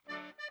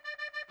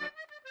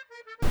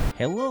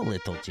Hello,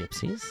 little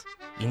gypsies.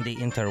 In the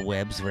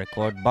interwebs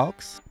record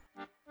box.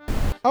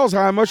 I was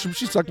high on mushroom.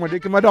 She sucked my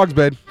dick in my dog's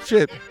bed.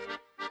 Shit.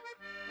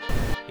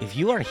 If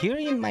you are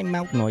hearing my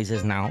mouth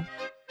noises now,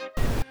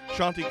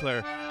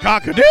 Chanticleer.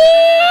 Cockadoo!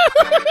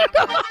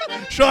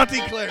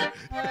 Chanticleer.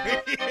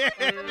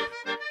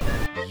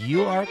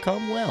 you are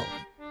come well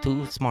to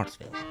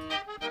Smartsville.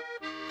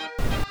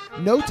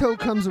 Noto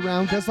comes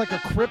around, does like a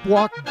crip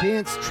walk,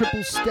 dance,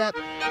 triple step,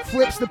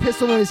 flips the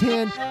pistol in his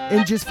hand,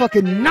 and just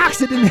fucking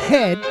knocks it in the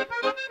head.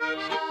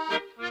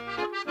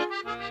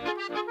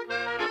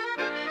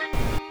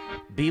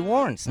 Be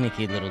warned,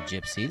 sneaky little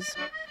gypsies.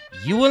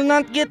 You will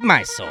not get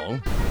my soul.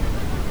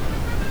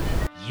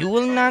 You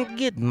will not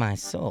get my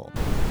soul.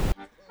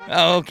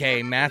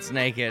 Okay, Matt's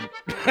naked.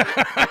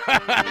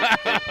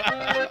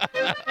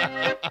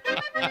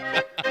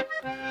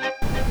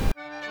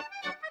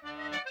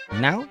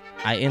 Now,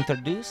 I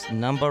introduce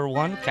number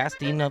one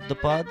casting of the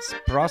pods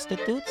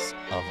prostitutes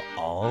of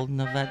all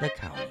Nevada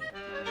County.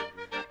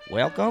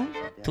 Welcome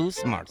to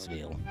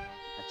Smartsville.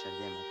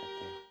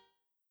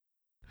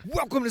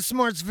 Welcome to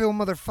Smartsville,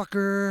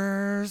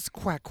 motherfuckers.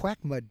 Quack, quack,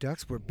 mud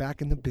ducks. We're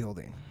back in the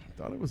building.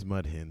 I thought it was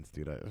Mud Hens,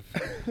 dude. I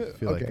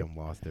feel Okay. like I'm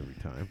lost every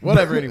time.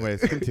 Whatever,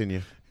 anyways,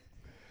 continue.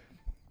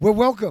 Well,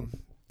 welcome.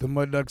 The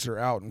mud ducks are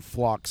out in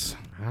flocks.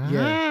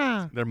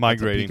 Yeah. They're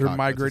migrating. They're Peacock.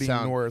 migrating That's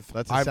the sound- north.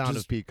 That's the I've sound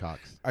just- of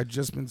peacocks. I've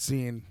just been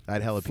seeing I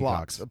had hella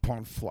flocks peacocks.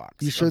 upon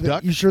flocks. You sure Of that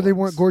duck you sure they flocks.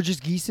 weren't gorgeous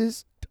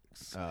geeses?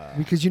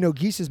 Because you know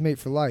geese is made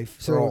for life.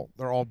 So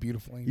They're all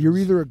beautiful angels. you're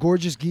either a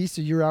gorgeous geese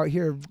or you're out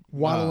here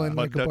waddling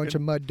mud like a bunch ducking?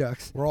 of mud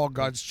ducks. We're all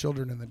God's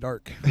children in the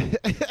dark.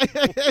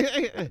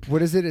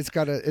 What is it? It's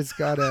got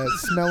a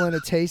smell and a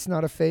taste,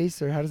 not a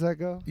face, or how does that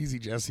go? Easy,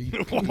 Jesse. Easy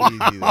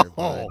there,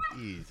 bud.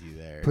 Easy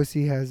there.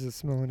 Pussy has a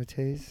smell and a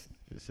taste.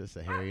 It's just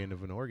the hairy end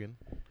of an organ.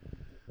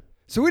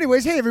 So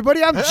anyways, hey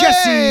everybody, I'm Hey!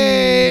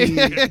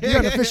 Jesse, the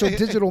unofficial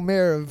digital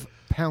mayor of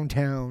Pound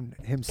Town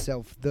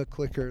himself, the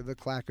clicker, the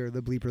clacker,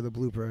 the bleeper, the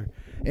blooper.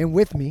 And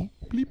with me,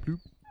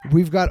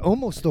 we've got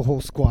almost the whole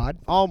squad.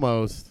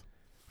 Almost.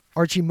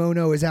 Archie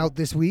Mono is out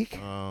this week.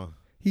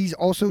 He's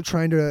also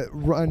trying to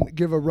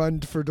give a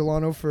run for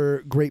Delano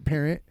for great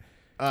parent.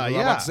 I'm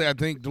about to say, I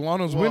think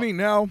Delano's Well, winning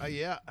now.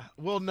 Yeah.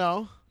 Well,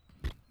 no.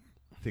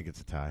 I think it's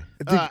a tie.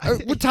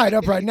 We're tied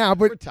up right now,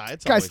 but We're tied.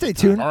 It's guys, always stay a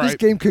tie. tuned. All This right.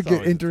 game could It's get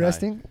always a tie.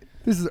 interesting.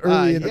 This is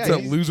early in the yeah, That's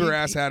a he's-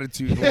 loser-ass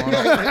attitude, Delano.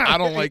 I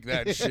don't like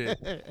that shit.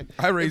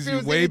 I raised If it you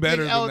was way anything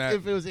better else, than that.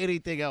 If it was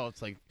anything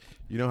else, like,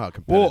 you know how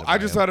competitive Well, I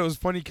just am. thought it was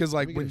funny because,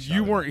 like, Let me when get a shot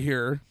you of it. weren't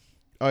here,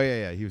 Oh,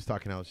 yeah. He was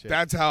talking out shit.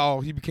 that's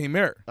how he became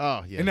mayor.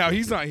 Oh, yeah. And now thank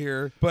he's you. not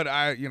here, but now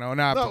I have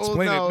No, to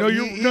explain no, it. No,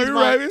 he's you're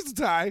my- right. It's a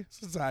tie.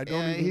 It's a tie. Don't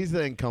Yeah, even. he's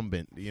the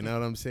incumbent. You know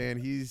what I'm saying?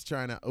 He's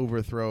trying to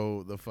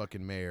overthrow the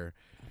fucking mayor.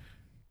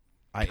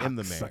 I am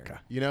the mayor. Cocksucker.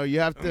 You know, you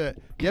have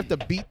to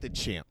beat the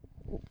champ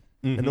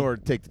in order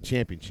to take the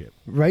championship.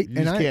 right. You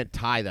And just I can't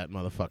tie that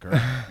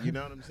motherfucker. You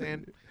know what I'm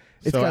saying?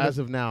 It's So gotta- as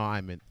of now,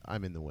 I'm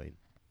in the win.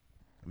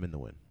 I'm in the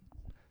win.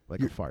 Like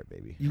a fart,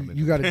 baby. I'm in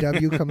you the got a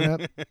W coming up.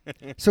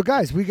 So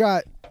guys, we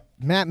got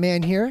Matt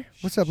Man here.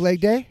 What's up,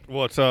 Leg Day?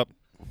 What's up?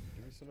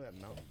 Give me some of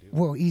that Mountain Dew.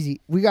 Whoa,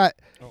 easy. We got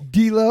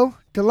D-Lo.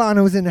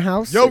 Delano's in the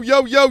house. Yo!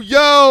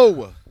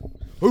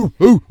 Ooh.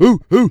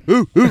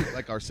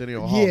 Like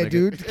Arsenio Hall, Yeah, nigga.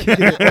 dude.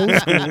 Kicking it old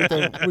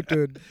school with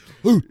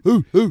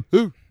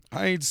the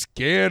I ain't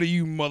scared of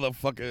you,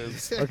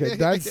 motherfuckers. Okay,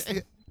 that's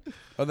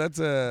Oh, that's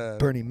a.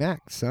 Bernie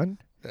Mac, son.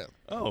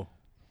 Oh,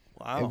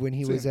 wow. And when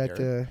he was same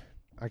at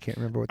I can't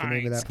remember what the I name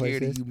of ain't that place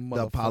scared of is. you,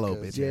 The Apollo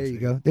motherfuckers. bitch. There you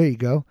go. There you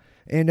go.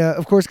 And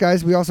of course,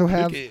 guys, we also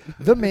have Look it.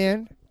 the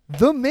man,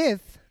 the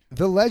myth,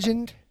 the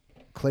legend.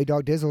 Clay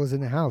Dog Dizzle is in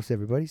the house.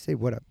 Everybody, say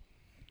what up.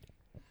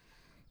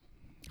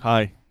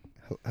 Hi.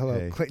 Hello.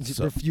 Hey. Clayton just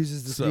Sup-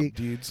 refuses to Sup, speak.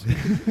 dudes?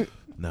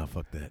 No,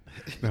 fuck that.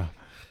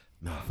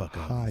 No, fuck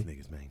all Hi.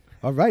 these niggas, man.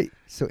 All right.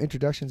 So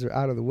introductions are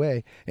out of the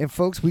way. And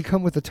folks, we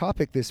come with a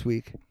topic this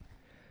week.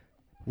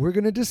 We're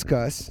going to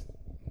discuss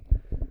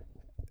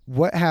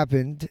what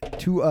happened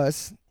to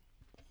us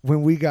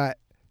when we got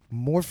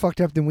more fucked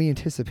up than we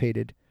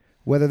anticipated.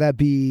 Whether that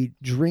be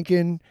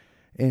drinking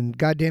and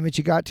goddamn it,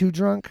 you got too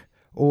drunk,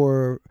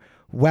 or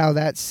wow,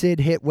 that Sid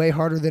hit way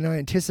harder than I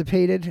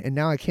anticipated and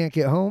now I can't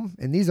get home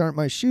and these aren't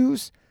my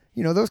shoes.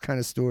 You know, those kind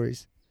of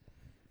stories.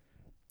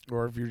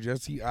 Or if you're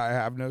Jesse, I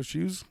have no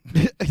shoes.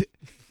 Why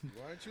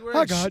aren't you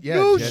I got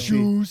no Jesse.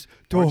 shoes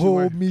to Why aren't you hold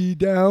wearing- me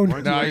down. Why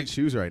aren't you No, wearing I-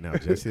 shoes right now,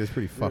 Jesse? That's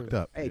pretty fucked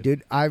up. Hey,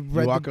 dude, I've You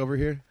read walk the, over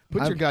here.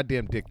 Put I'm- your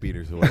goddamn dick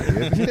beaters away,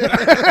 dude.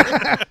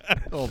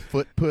 Old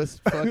foot puss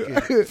fucking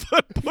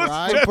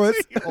fry.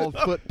 Old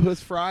foot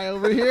puss fry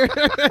over here.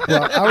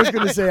 Well, I was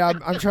gonna say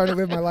I'm trying to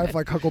live my life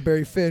like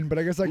Huckleberry Finn, but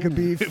I guess I could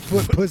be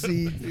foot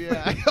pussy.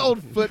 Yeah,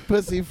 old foot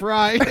pussy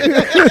fry.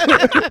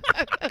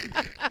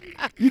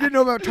 You didn't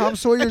know about Tom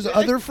Sawyer's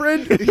other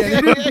friend?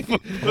 Yeah,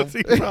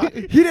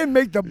 he didn't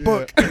make the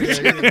book.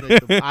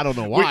 I don't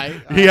know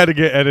why. He had to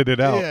get edited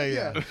out.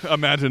 Yeah.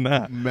 Imagine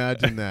that.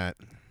 Imagine that.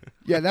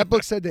 Yeah, that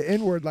book said the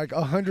N-word like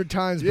 100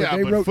 times, but Yeah,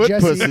 they but wrote foot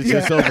Jesse. puss is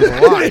just yeah. over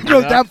the line. They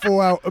wrote that fool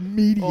out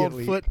immediately.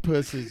 Old foot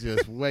puss is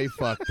just way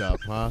fucked up,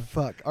 huh?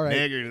 Fuck. All right.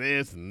 Nigger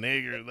this,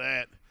 nigger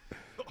that.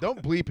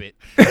 Don't bleep it.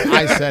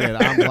 I said it.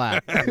 I'm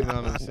black. You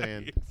know what I'm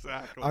saying?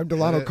 Exactly. I'm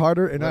Delano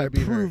Carter, and I Let it be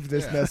heard. approve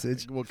this Yeah.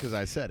 message. Well, because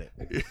I said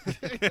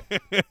it.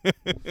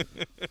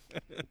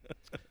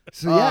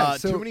 So yeah,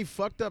 too many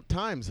fucked up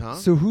times, huh?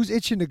 so who's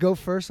itching to go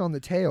first on the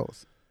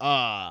tails?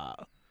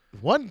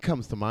 One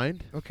comes to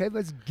mind. Okay,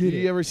 let's get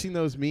You it. ever seen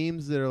those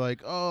memes that are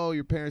like, oh,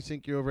 your parents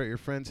think you're over at your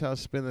friend's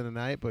house spending the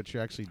night, but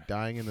you're actually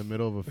dying in the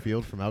middle of a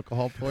field from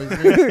alcohol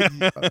poisoning?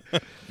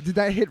 Did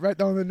that hit right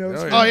down the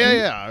nose? Oh, Oh,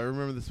 yeah. I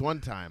remember this one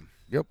time.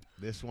 Yep.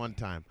 This one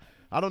time.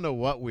 I don't know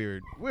what we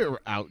were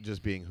out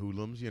just being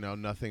hoodlums,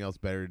 nothing else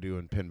better to do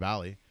in Penn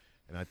Valley.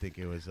 And I think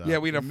it was Yeah,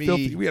 we had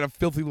a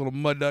filthy little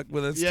mud duck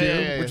with us Yeah, too,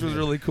 yeah, which was yeah.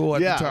 really cool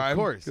at yeah, the time. of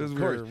course, because of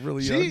we course. were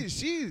really young.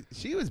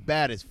 She was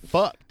bad as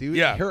fuck, dude.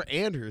 Yeah. Her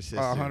and her sister.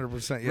 100%.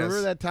 Yes.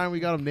 Remember that time we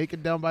got them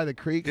naked down by the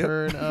creek? Yep.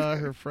 Her and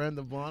her friend,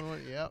 the blonde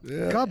one. Yep.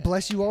 Yeah. God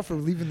bless you all for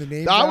leaving the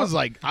names I out. was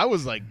like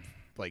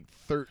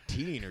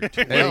 13 or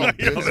 12. Hey,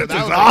 dude. yo, So this that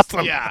is was awesome.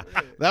 Like, yeah,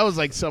 that was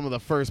like some of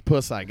the first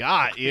puss I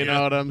got. You Yeah.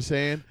 know what I'm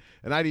saying?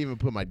 And I didn't even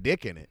put my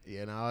dick in it.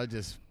 I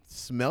just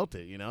smelt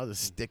it.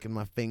 Just sticking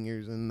my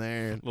fingers in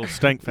there. Little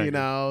stank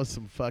finger.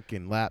 Some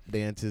fucking lap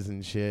dances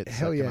and shit.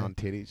 Hell sucking yeah. on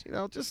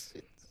titties. Just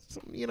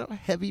some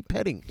heavy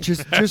petting.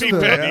 just petty.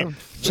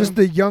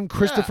 the young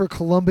Christopher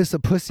Columbus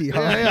of pussy,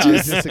 huh? Yeah,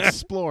 just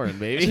exploring,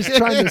 baby. Just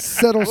trying to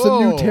settle some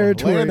Whoa, new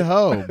territory. Land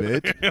ho,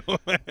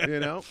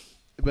 bitch.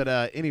 But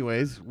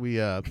anyways,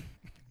 we I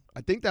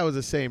think that was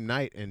the same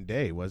night and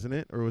day, wasn't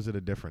it? Or was it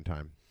a different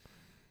time?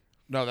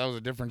 No, that was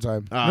a different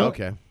time. Oh, No.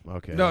 okay. No,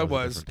 that it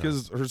was a different time.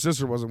 because her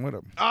sister wasn't with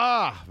him,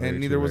 very and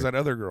neither true, was very- that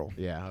other girl.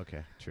 Yeah,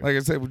 okay. True. Like I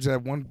said, we just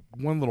had one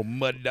little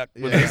mud duck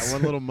with yeah, us.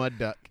 one little mud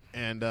duck.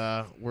 And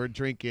we're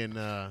drinking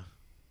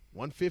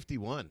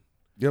 151.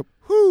 Yep.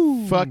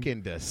 Whew.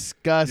 Fucking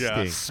disgusting.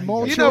 Yeah.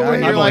 Small You know children.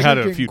 when I've you're only like had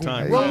it a drinking few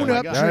times. Grown Oh my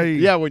up God.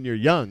 drink. Yeah, when you're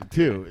young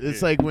too.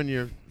 It's like when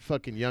you're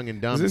fucking young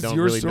and dumb. Is this don't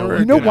your really story? know what You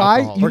You know good why?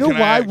 alcohol You is. Or know can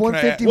why I- can I-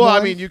 151? Well,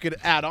 I mean, you could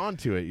add on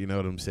to it. You know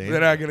what I'm saying?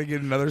 Then I gotta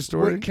get another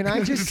story. Wait, can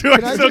I just? Do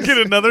Can I I still just? get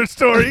another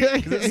story?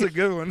 This is a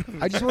good one.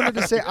 I just wanted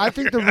to say, I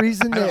think the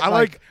reason that I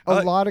like-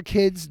 a lot of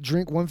kids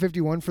drink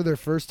 151 for their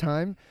first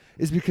time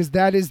is because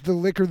that is the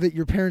liquor that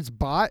your parents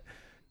bought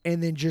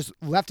and then just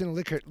left in a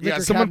liquor Yeah,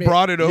 someone cabinet.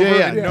 brought it over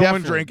and no one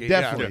definitely, drank it.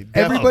 Definitely.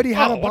 Everybody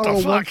had Oh, a what bottle the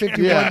of fuck?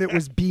 151 Yeah. that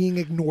was being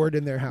ignored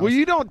in their house. Well,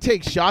 you don't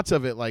take shots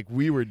of it like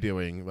we were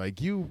doing. Like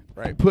you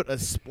Right. put a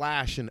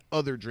splash in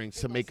other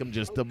drinks to make them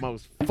just the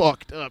most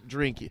fucked up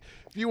drink. If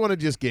you want to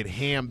just get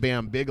ham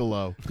bam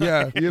Bigelow,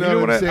 Yeah, You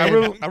know what I'm I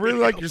saying? really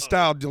like your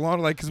style,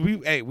 Delano. Like, cause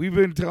we've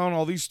been telling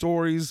all these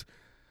stories,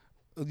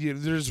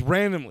 just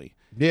randomly.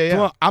 yeah,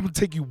 Delano, I'm gonna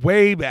take you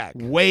way back,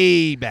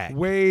 way back,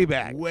 way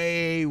back.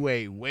 way.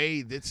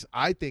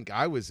 I think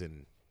I was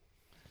in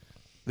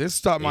This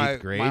stopped my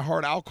Eighth grade. my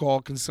hard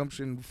alcohol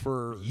consumption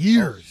for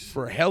Years.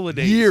 for hella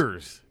days.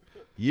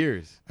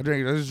 years. I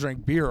just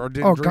drank beer or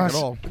didn't oh drink gosh, at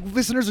all.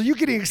 listeners, are you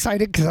getting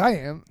excited? Because I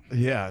am.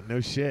 Yeah, no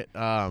shit.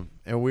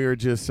 And we were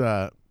just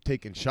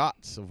taking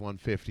shots of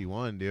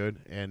 151, dude.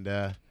 And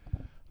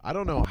I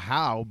don't know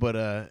how, but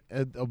at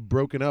a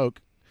Broken Oak,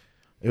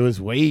 it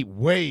was way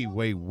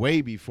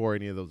before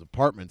any of those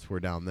apartments were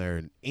down there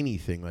and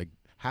anything. Like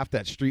half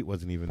that street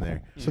wasn't even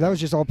there. So that was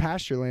just all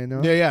pasture land,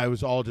 though. Yeah, it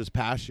was all just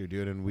pasture,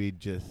 dude. And we'd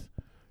just,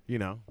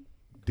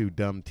 do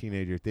dumb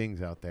teenager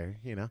things out there,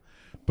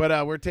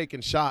 But we're taking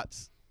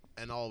shots,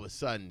 and all of a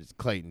sudden,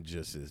 Clayton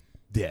just is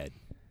dead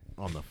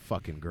on the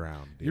fucking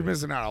ground, dude. You're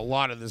missing out a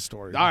lot of this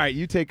story. All right,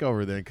 you take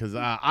over then, because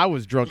I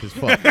was drunk as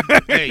fuck.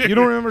 Hey, you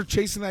don't remember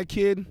chasing that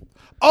kid?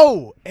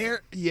 Oh,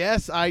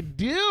 yes, I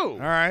do. All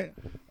right,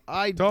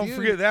 I don't do.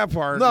 forget that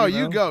part. No, you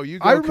you know? go,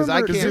 I because remember,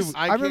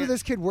 I I remember can't-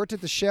 this kid worked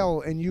at the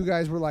Shell, and you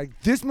guys were like,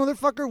 "This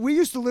motherfucker." We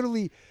used to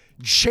literally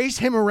chase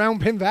him around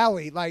Penn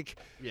Valley, like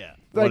Yeah,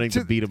 like wanting to-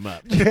 to beat him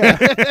up. to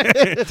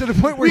the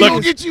point where We he gonna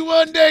was- get you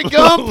one day,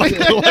 Gump.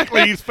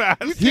 Luckily, he's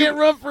fast. You can't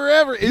run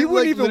forever. he It,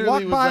 wouldn't like, even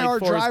walk literally was by like our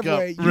Forrest Gump.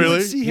 driveway. You Really?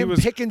 would see He him was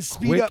picking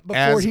speed quick up before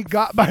as he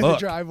got by the fuck.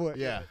 driveway.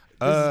 Yeah.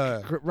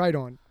 Right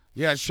on.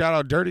 Yeah, shout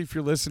out Dirty if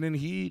you're listening.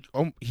 He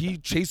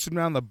chased him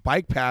down the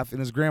bike path in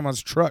his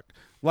grandma's truck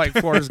like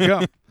Forrest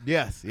Gump.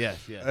 Yes.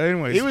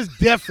 Anyways, It was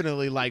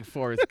definitely like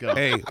Forrest Gump.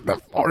 hey, The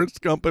Forrest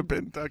Gump in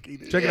Kentucky.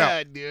 Dude. check it yeah,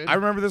 out. dude. I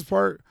remember this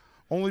part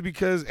only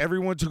because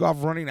everyone took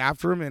off running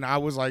after him, and I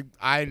was like,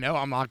 I know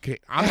I'm not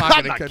I'm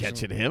gonna not catch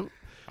catching him. him.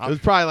 It was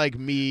probably like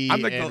me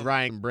I'm like and the-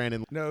 Ryan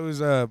Brandon. No,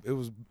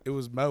 it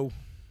was Mo.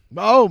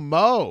 Oh,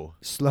 Mo.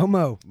 Slow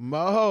mo.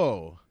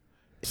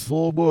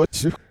 Slow boy,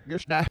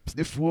 snaps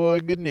this for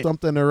goodness.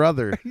 Something or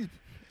other.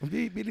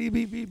 Beep, beep,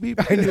 beep, beep, beep.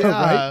 I know, Yeah,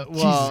 right?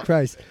 well, Jesus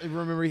Christ. I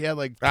remember he had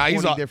like Ah, 20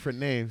 he's all- different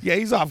names. Yeah,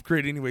 he's off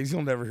grid anyways.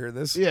 He'll never hear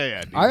this.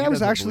 Yeah, dude. I He was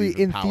doesn't actually believe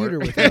in power. theater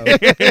with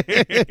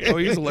Mo. Oh,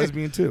 he's a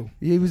lesbian too.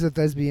 He was a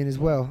thespian as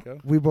well.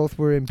 Okay. We both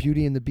were in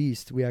Beauty and the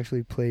Beast. We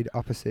actually played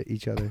opposite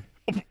each other.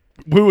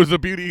 Who was the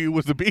beauty? Who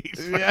was the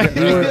beast?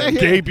 Yeah.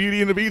 Gay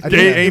Beauty and the Beast. I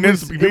think Gay it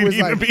anus. was Beauty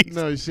and like- the Beast.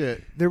 No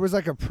shit. There was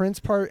like a Prince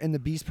part and the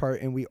Beast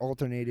part, and we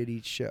alternated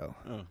each show.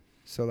 Oh.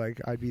 So like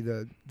I'd be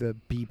the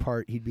B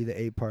part, he'd be the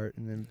A part,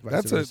 and then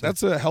vice versa.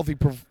 That's a healthy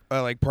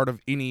like part of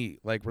any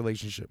like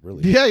relationship,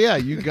 really. Yeah.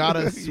 You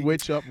gotta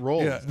switch up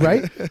roles. Yeah.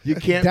 right. You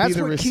can't That's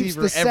be the what keeps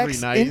receiver the every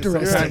sex night.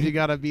 interesting. Sometimes you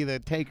gotta be the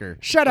taker.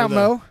 Shout Or out the-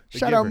 Mo. the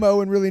Shout out giver.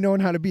 Mo, and really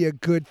knowing how to be a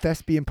good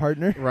thespian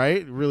partner.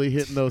 Right? Really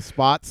hitting those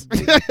spots.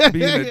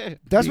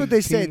 That's what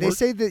they say. They teamwork.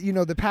 say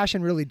that the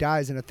passion really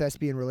dies in a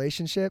thespian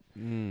relationship.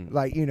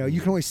 Like you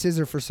can only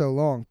scissor for so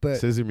long, but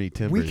Scissor me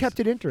timbers. we kept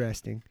it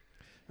interesting.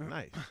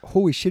 Nice.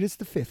 Holy shit! It's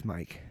the fifth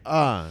mic.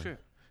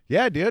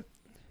 Yeah, dude.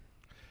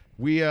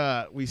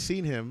 We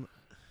seen him.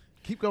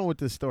 Keep going with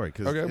this story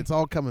because Okay. it's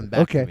all coming back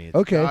Okay, to me. It's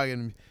okay.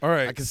 jogging. All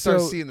right. I can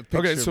start So- seeing the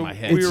picture so in my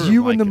head. we It's were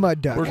you and the liking mud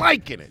it. duck. We're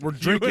liking it. We're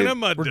drinking. a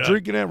mud We're duck.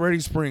 drinking at Ready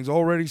Springs.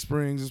 All Ready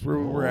Springs is where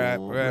we're at.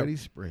 Ready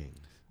Springs.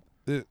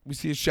 We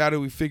see a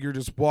shadowy figure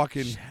just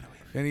walking,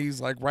 and he's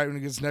like right when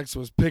he gets next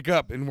to us, pick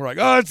up, and we're like,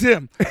 oh, it's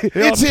him.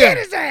 It's him. Get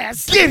his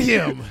ass. Get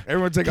him.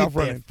 Everyone take Get off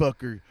running. that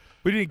fucker.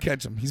 We didn't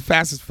catch him. He's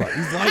fast as fuck.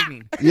 He's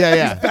lightning.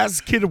 Yeah, He's the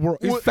fastest kid in the world.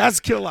 He's the What-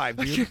 fastest kid alive,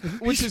 dude.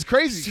 Which is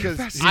crazy because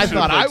fast. I You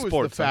thought should've I played was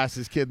sports, the huh?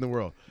 fastest kid in the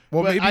world.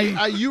 Well, But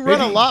maybe you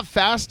run a maybe- lot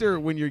faster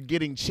when you're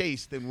getting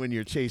chased than when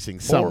you're chasing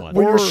someone.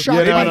 when you're Or shot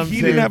You know what maybe I'm he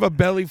saying? didn't have a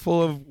belly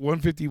full of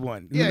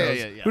 151. Who Yeah, knows?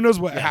 yeah, yeah. Who knows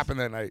what Yes.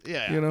 happened that night?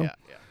 Yeah, you know. yeah.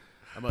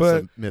 I must But-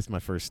 have missed my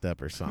first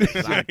step or something.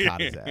 'cause I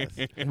caught his ass.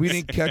 We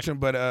didn't catch him,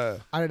 but I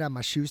didn't have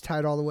my shoes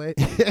tied all the way.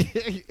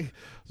 I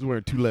was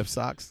wearing 2 left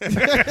socks.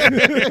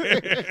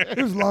 It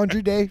was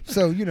laundry day,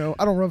 so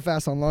I don't run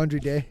fast on laundry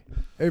day.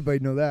 Everybody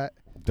know that.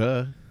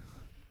 Duh.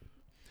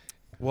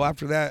 well,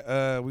 after that,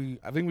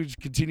 I think we just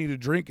continued to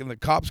drink, and the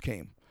cops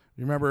came.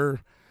 You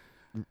remember?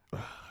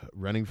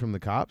 Running from the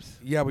cops?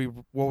 Yeah, we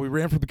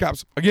ran from the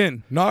cops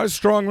again. Not a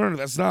strong runner.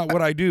 That's not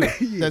what I do.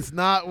 That's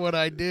not what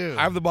I do.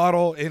 I have the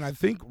bottle, and I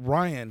think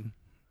Ryan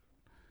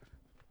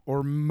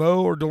or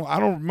Mo or I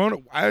don't remember.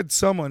 I had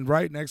someone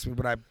right next to me,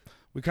 but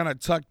we kind of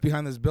tucked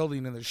behind this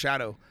building in the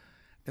shadow,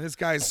 and this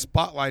guy's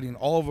spotlighting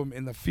all of them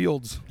in the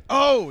fields.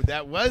 Oh,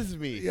 that was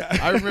me. Yeah.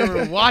 I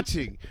remember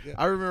watching.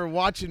 I remember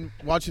watching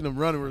them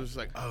run, and we're just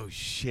like, oh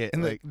shit.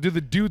 And like,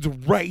 the dude's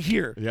right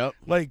here, yep.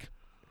 like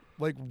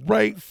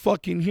right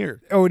fucking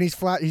here. Oh, and he's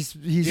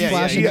he's Yeah,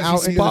 flashing Yeah, out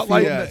he's into the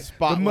spotlighting field. the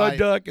Spotlight. mud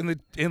duck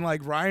and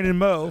like Ryan and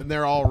Mo, And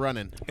they're all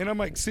running. and I'm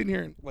like sitting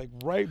here, like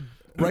right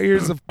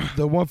here's the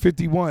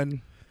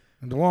 151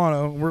 and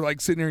Delano. And we're like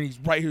sitting here, and he's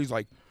right here. He's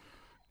like,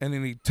 and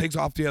then he takes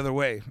off the other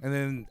way, and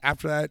then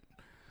after that,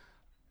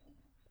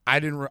 I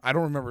don't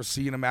remember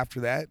seeing him after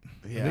that.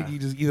 I Yeah. think he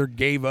just either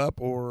gave up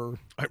or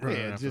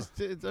Yeah, just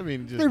They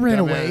ran dumbass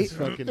away.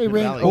 fucking They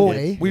ran valley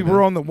away. kids, we you know?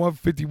 were on the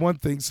 151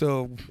 thing,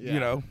 so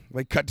Yeah.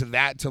 like cut to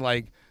that to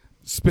like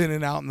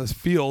spinning out in this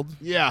field,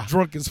 Yeah.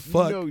 drunk as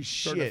fuck, No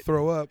starting to shit.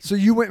 throw up. So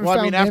you went and Well, I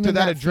found mean, him after in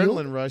that field?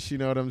 adrenaline rush, you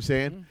know what I'm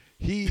saying?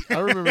 I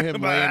remember him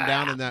laying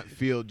down in that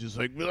field, just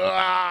like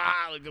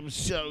I'm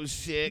so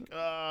sick.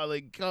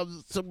 Like,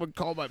 someone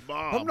call my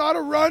mom. I'm not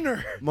a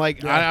runner. I'm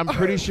like, I'm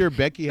pretty sure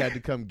Becky had to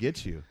come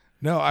get you.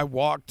 No, I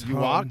walked. You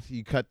home. walked?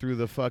 You cut through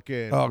the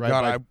fucking Oh, right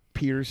God, by I-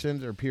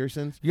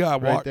 Pearson's? Yeah, I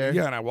right walked. there?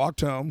 Yeah, and I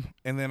walked home,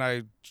 and then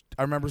I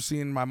remember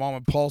seeing my mom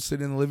and Paul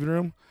sitting in the living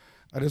room.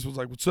 I just was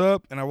like, "What's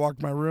up?" And I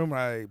walked in my room,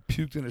 and I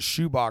puked in a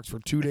shoebox for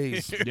 2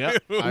 days.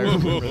 Yep. I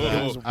remember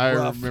It was that. I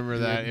rough, remember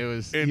that. It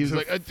was. He It's was a-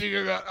 like, I think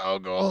I got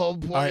alcohol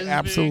I poisoning.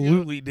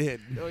 absolutely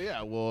did. Oh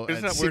yeah. Well,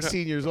 Isn't at that weird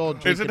 16 years old.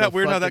 Isn't drinking that a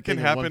weird how that fucking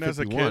can thing of happen as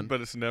a 151. kid,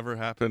 but it's never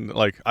happened?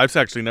 Like, it's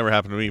actually never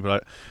happened to me,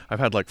 but I've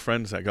had like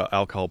friends that got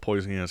alcohol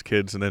poisoning as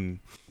kids, and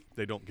then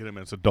they don't get them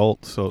as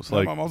adults. So it's My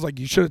like, mom was like,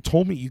 "You should have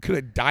told me. You could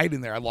have died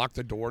in there." I locked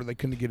the door; they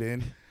couldn't get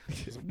in.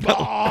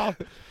 Ah!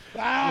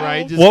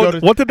 Right. Just go to,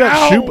 what did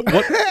that shoe?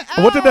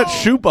 Ow! What did that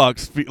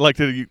shoebox feel like?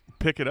 Did you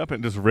pick it up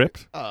and it just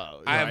ripped?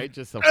 oh, I- right.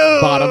 Just the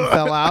bottom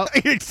fell out.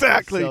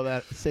 Exactly.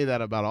 Say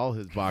that about all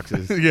his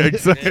boxes. Yeah,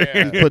 exactly.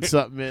 You put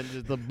something in,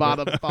 just the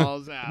bottom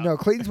falls out. No,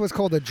 Clayton's what's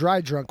called a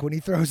dry drunk. When he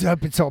throws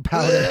up, it's all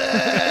powder.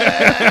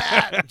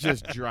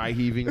 Just dry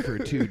heaving for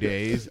 2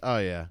 days. Oh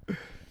yeah.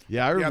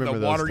 Yeah, I Yeah, remember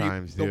the water those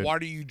times, the dude.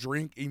 water you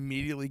drink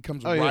immediately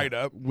comes Oh, yeah. right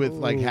up. with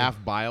like Ooh.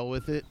 half bile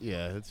with it.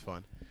 Yeah, it's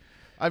fun.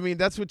 I mean,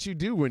 that's what you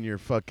do when you're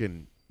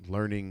fucking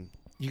learning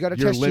You got to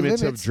your test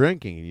limits, your limits. of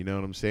drinking. You know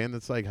what I'm saying?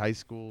 That's like high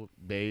school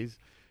days.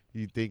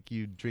 You think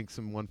you drink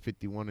some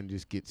 151 and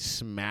just get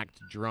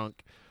smacked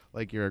drunk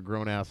like you're a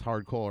grown-ass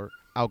hardcore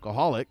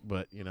alcoholic,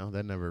 but, you know,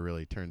 that never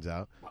really turns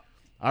out.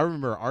 I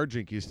remember our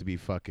drink used to be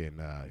fucking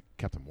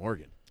Captain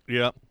Morgan.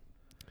 Yeah.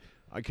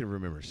 I can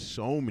remember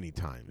so many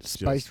times.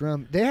 Spiced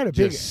rum. They had a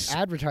big just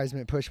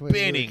advertisement push when we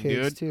were spinning,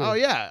 kids dude. too. Oh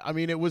yeah, I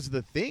mean it was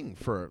the thing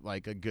for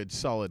like a good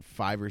solid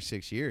 5 or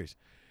 6 years,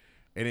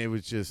 and it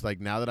was just like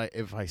now that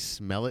if I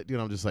smell it, dude,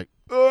 I'm just like,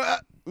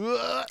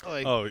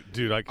 like. Oh,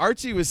 dude,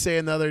 Archie was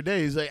saying the other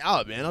day, he's like,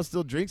 "Oh man, I'll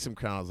still drink some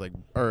Crown." I was like,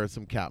 or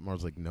some Captain. I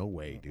was like, "No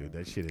way, dude,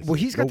 that shit is." Well,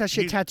 he's got Nope. that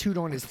shit He's- tattooed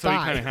on his so he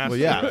kind thigh. of has Well,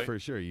 to. yeah, right? for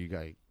sure. You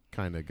guys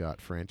kind of got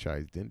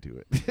franchised into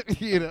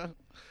it, you know.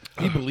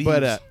 He believes.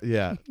 But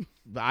yeah,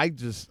 I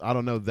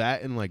don't know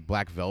that and like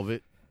Black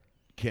Velvet.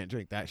 Can't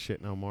drink that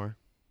shit no more.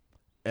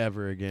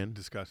 Ever again.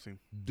 Disgusting.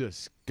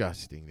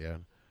 Disgusting, yeah.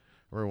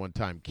 I remember one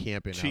time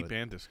camping. Cheap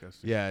and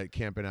disgusting. Yeah,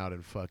 camping out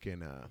in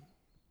fucking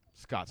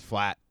Scotts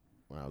Flat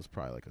when I was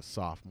probably like a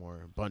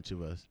sophomore, a bunch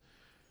of us.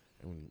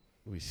 And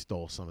we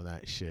stole some of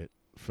that shit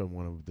from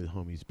one of the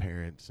homies'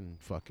 parents and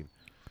fucking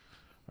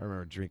I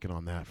remember drinking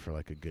on that for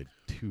like a good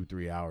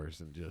 2-3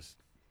 hours and just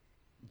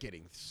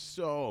getting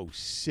so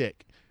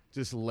sick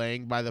just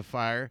laying by the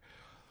fire.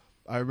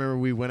 I remember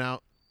we went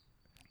out.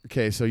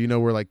 Okay, so you know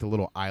where like the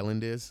little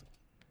island is?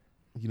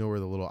 You know where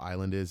the little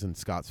island is in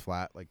Scotts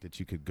Flat, like that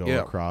you could go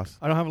across?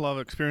 I don't have a lot of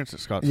experience at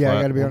Scotts Yeah, Flat.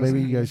 I gotta be honest.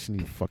 Maybe you guys need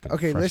to fucking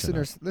Okay, freshen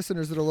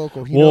listeners that are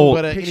local. Well,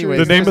 but, picture anyway,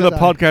 The it name of the as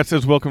podcast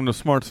is Welcome to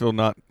Smartsville,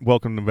 not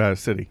Welcome to Nevada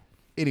City.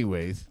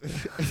 Anyways,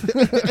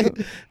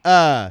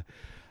 my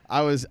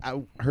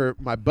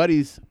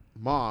buddy's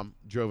mom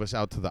drove us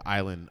out to the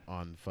island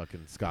on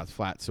fucking Scotts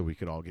Flat so we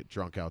could all get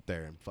drunk out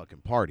there and fucking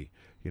party.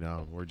 You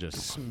know, we're just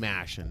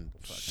smashing.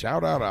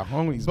 Shout out a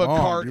homie's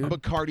mom, dude.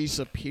 Bacardi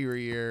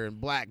Superior and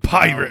Black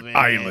Pirate Velvet,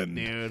 Island.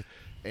 dude,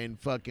 and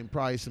fucking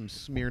probably some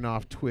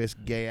Smirnoff Twist,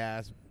 gay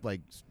ass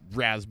like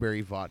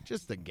raspberry vodka,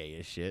 just the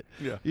gayest shit.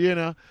 Yeah. You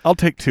know. I'll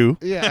take 2.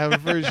 Yeah,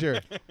 for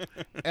sure.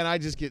 And I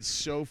just get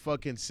so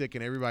fucking sick,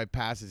 and everybody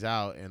passes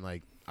out, and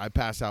like I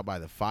pass out by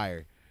the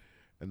fire,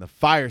 and the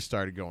fire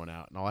started going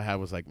out, and all I had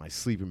was like my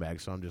sleeping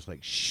bag, so I'm just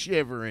like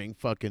shivering,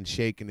 fucking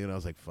shaking, and I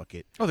was like, "Fuck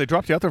it." Oh, they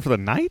dropped you out there for the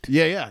night?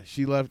 Yeah.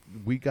 She left.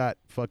 We got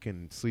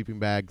fucking sleeping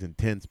bags and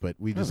tents, but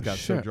we just got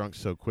so shit. drunk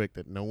so quick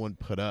that no one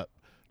put up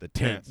the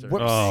tents. Or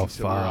Whoops. anything, Oh,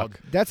 so we're all- fuck.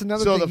 That's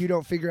another So thing the- you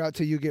don't figure out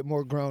till you get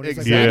more grown. It's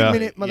Exactly. like, Yeah. wait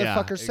a minute,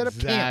 motherfucker, set up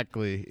camp.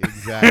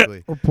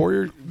 Exactly. Or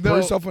pour No.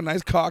 yourself a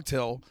nice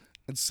cocktail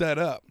and set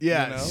up.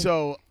 Yeah, you know?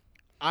 so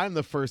I'm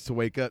the first to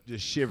wake up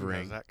just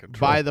shivering that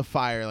control? by the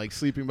fire, like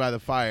sleeping by the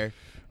fire,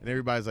 and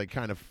everybody's like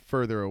kind of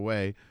further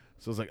away.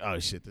 So it's like, oh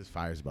shit, this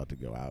fire's about to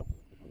go out.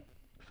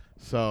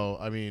 So,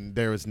 I mean,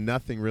 there was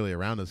nothing really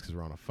around us because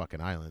we're on a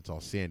fucking island. It's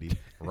all sandy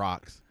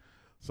rocks.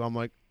 So I'm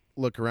like,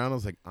 look around. I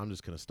was like, I'm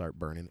just going to start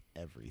burning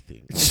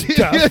everything.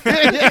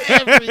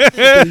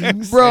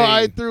 Everything. Bro,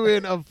 I threw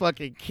in a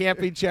fucking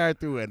camping chair. I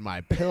threw in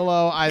my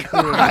pillow. I threw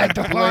in my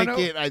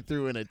blanket. I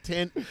threw in a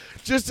tent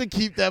just to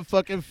keep that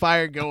fucking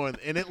fire going.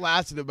 And it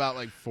lasted about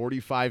like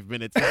 45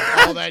 minutes.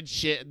 All that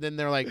shit. And then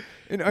they're like,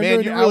 And man,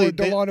 under you an really hour, did.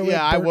 Delano Yeah,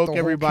 had I burnt woke the whole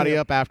everybody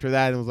camp. up after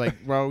that and was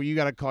like, bro, you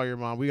got to call your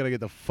mom. We got to get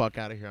the fuck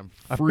out of here. I'm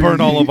I free.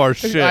 burned all of our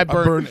shit. I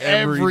burned burned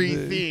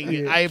everything.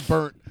 everything. I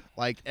burnt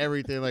like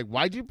everything. Like,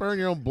 why'd you burn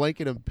your own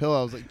blanket and pillow?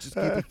 I was like, just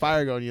keep the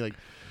fire going. You're like,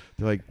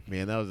 they're like,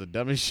 man, that was the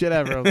dumbest shit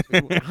ever. I was,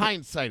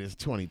 hindsight is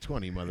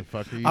 20/20,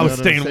 motherfucker. You I was know what I'm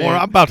staying saying? warm.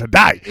 I'm about to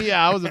die.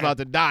 Yeah, I was about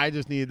to die. I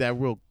just needed that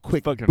real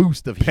quick Fucking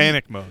boost of heat.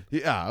 Panic mode.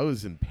 Yeah, I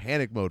was in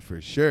panic mode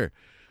for sure.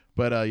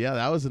 But yeah,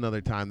 that was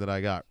another time that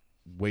I got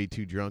way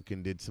too drunk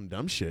and did some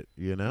dumb shit.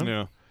 You know?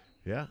 Yeah.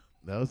 Yeah,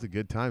 that was a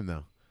good time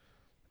though.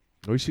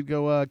 We should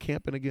go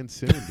camping again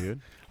soon,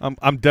 dude.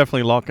 I'm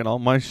definitely locking all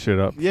my shit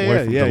up Yeah, away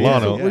yeah, from yeah,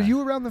 Delano. yeah. Were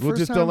you around the Well, first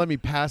just time don't let me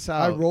pass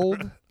I out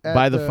rolled at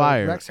by the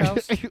fire Rex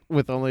house?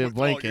 with only a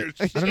blanket.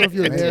 I don't know if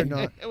you were there or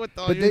not. with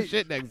all But your they-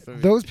 shit next to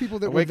me. Those people I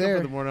that were wake up in there,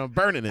 the morning, I'm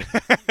burning it.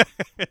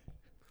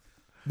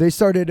 they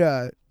started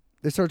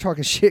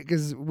talking shit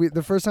because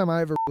the first time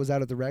I ever was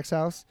out at the Rex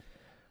house,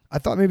 I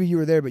thought maybe you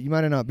were there, but you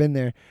might have not been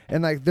there.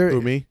 And like there,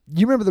 Who, me?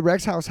 you remember the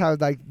Rex house had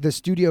like the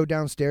studio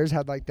downstairs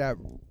had like that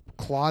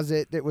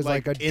closet that was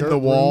like, a in dirt the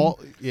wall.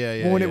 room. Yeah,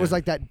 yeah. Well, when yeah. it was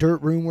like that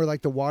dirt room where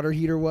like the water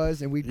heater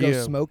was, and we'd go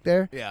Yeah. smoke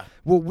there. yeah.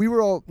 Well, we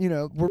were all,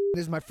 this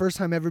is my first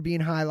time ever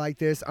being high like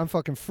this. I'm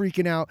fucking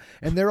freaking out.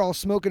 And they're all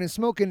smoking,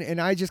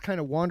 and I just kind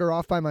of wander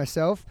off by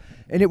myself.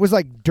 And it was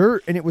like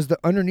dirt, and it was the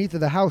underneath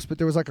of the house, but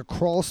there was like a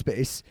crawl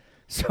space.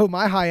 So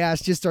my high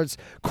ass just starts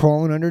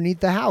crawling underneath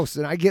the house,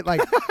 and I get like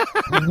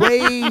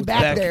way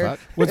back there.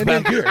 What's And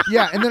back then- here?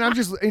 Yeah, and then I'm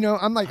just,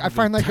 I'm like, I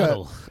find like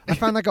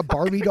a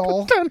Barbie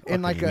doll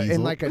and like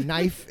a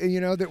knife,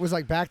 that was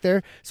like back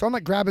there. So I'm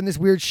like grabbing this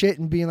weird shit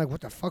and being like, what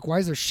the fuck? Why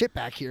is there shit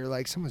back here?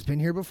 Like someone's been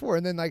here before.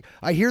 And then like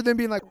I hear them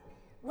being like,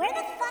 Where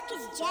the fuck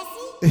is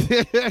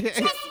Jesse?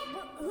 Jesse,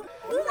 who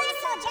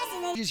last saw Jesse? And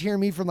you then just hear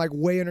me from like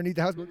way underneath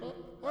the house. We're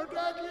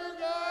back here,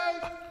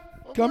 guys.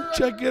 Come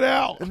check it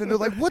out. And then they're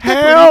like, what the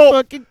Pretty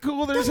fucking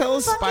cool. There's hella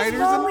fuck is spiders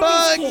wrong and with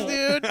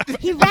this bugs, dude.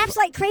 he raps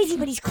like crazy,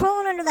 but he's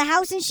crawling under the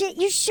house and shit.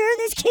 You sure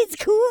this kid's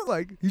cool?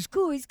 Like, He's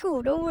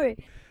cool, don't worry.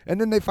 and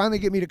then they finally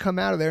get me to come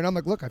out of there. And I'm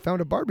like, look, I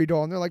found a Barbie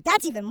doll. And they're like,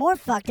 That's even more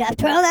fucked up,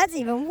 bro. That's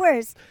even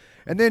worse.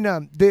 and then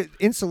the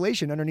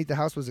insulation underneath the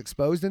house was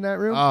exposed in that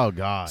room. Oh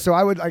God. So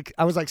I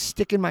was like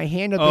sticking my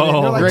hand up in it. Oh,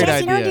 And they're like, great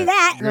Jesse, idea. don't do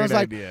that. And I was Great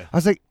like, idea.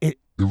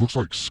 It looks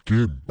like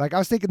skin. Like I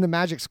was thinking the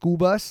Magic School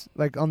Bus,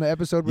 like on the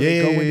episode where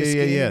Yeah, they go yeah, into yeah,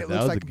 skiing. yeah. And it That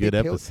looks was like a good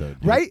big hill. episode,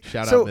 dude. right?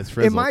 Shout so out Miss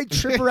Frizzle. in my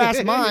tripper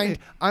ass mind,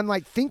 I'm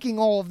like thinking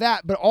all of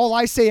that, but all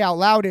I say out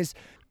loud is,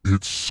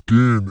 It's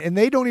skin. And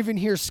they don't even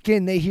hear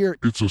skin. They hear,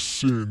 It's a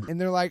sin. and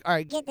they're like, all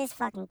right, Get this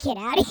fucking kid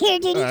out of here,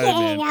 dude. He All right, can't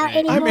man. hang out Hey,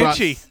 anymore. I'm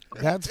itchy.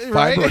 That's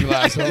Right?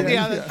 fiberglass. homie.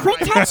 Yeah, Quit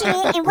touching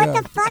it. And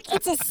what the fuck?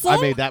 It's a sin. I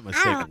made that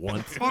mistake Ow.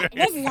 once.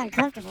 This is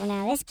uncomfortable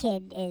now. This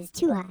kid is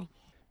too high.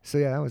 So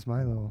yeah, that was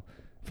my little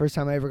first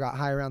time I ever got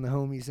high around the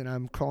homies, and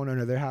I'm crawling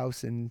under their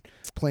house and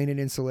playing in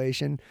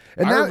insulation.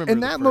 And I that remember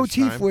and the that first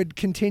motif time. would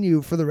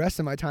continue for the rest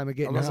of my time of I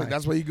getting was high. like,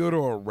 that's why you go to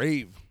a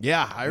rave.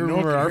 Yeah, I No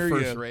one remember can our hear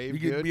first you. rave. You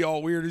can dude. be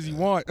all weird as you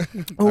want. oh, I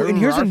and remember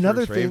here's our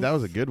another first rave. thing That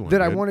was a good one.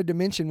 that I dude. wanted to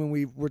mention when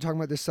we were talking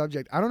about this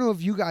subject. I don't know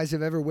if you guys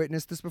have ever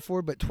witnessed this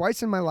before, but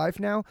twice in my life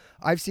now,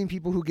 I've seen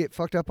people who get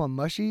fucked up on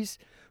mushies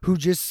who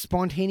just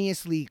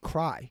spontaneously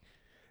cry.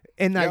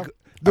 And like Yeah,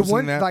 the I've seen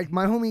one, that. like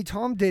my homie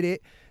Tom did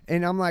it,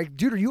 and I'm like,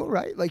 dude, are you all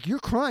right? Like you're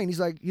crying. He's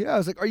like, yeah. I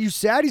was like, are you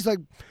sad? He's like,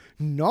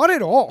 not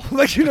at all.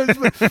 Like, you know, it's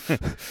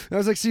like- I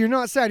was like, so you're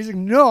not sad? He's like,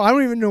 no, I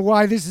don't even know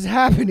why this is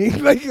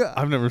happening. Like,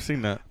 I've never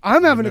seen that.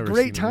 I'm having a never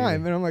great seen it either.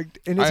 time, and I'm like,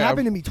 and it's I have.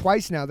 happened to me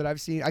twice now that I've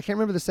seen. I can't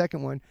remember the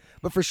second one,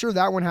 but for sure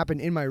that one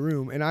happened in my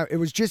room, and it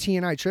was just he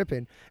and I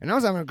tripping, and I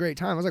was having a great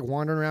time. I was like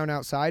wandering around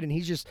outside, and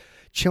he's just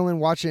chilling,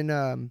 watching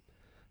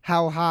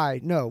How High?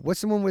 No,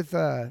 what's the one with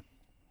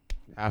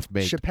Half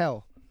baked.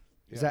 Chappelle?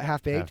 Is that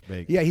Half Baked? Half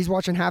Baked. Yeah, he's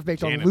watching Half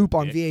Baked on Janet, loop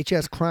on yeah.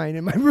 VHS, crying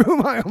in my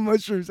room high on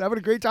mushrooms, having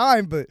a great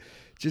time, but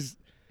just.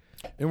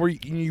 And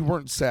you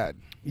weren't sad.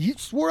 He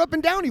swore up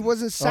and down he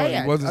wasn't Oh, he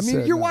sad. wasn't I mean,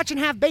 sad, you're no. watching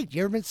Half Baked.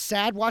 You ever been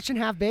sad watching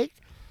Half Baked?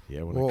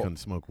 Yeah, when Well- I couldn't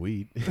smoke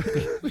weed. But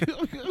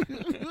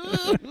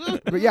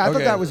yeah, I thought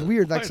Okay. that was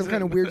weird, like some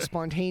kind of weird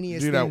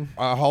spontaneous Dude, thing.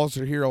 at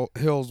Hollister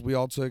Hills, we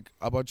all took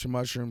a bunch of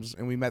mushrooms,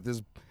 and we met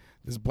this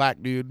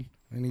black dude,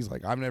 and he's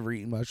like, I've never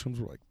eaten mushrooms.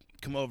 We're like,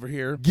 come over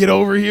here. Get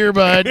over here,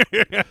 bud.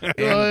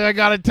 I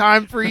got a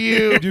time for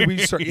you. Dude, we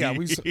start,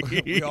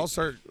 we all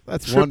start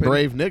That's tripping. one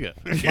brave nigga.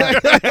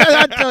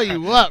 I tell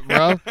you what,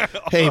 bro.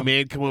 Hey,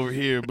 man, come over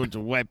here. A bunch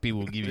of white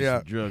people give you Yeah.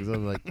 some drugs.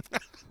 I'm like,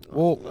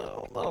 Well, I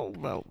don't know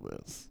about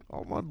this.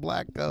 All my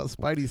black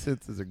spidey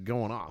senses are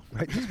going off.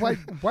 Right? These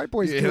white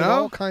boys You do know?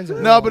 all kinds of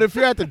No, but if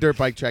you're at the dirt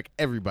bike track,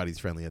 everybody's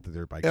friendly at the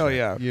dirt bike Hell track.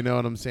 yeah. You know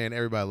what I'm saying?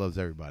 Everybody loves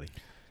everybody.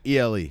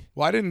 ELE.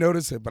 well, I didn't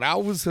notice it, but I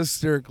was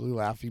hysterically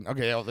laughing.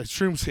 Okay, the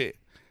shrooms hit.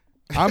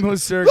 I'm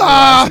hysterically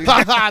laughing.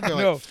 They're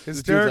No, like- this dude's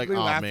hysterically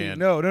like, "Aw, laughing. man."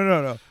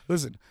 No.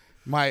 Listen,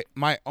 my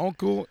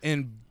uncle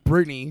and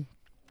Brittany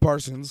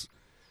Parsons,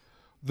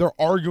 they're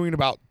arguing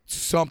about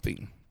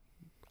something.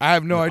 I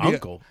have no Your idea.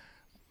 Uncle.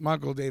 My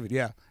uncle David,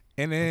 yeah.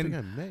 And I think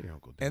then I met your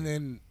uncle. and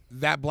then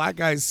that black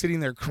guy is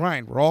sitting there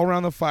crying. We're all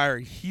around the fire.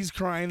 He's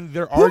crying.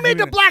 They're who arguing. made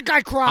the black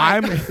guy cry?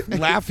 I'm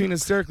laughing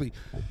hysterically.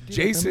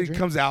 Jason drink?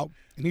 comes out,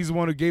 and he's the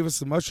one who gave us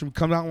the mushroom.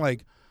 Comes out and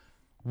like,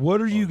 what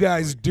are you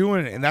guys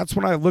doing? And that's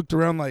when I looked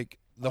around like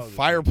the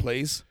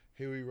fireplace,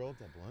 Here we rolled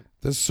that blunt.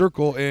 the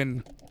circle,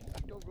 and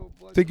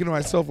thinking to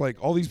myself like,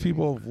 all these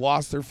people have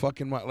lost their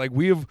fucking mind. Like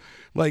we have,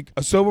 like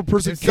a sober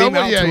person came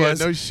out to us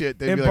no shit.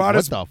 They'd and be like, brought what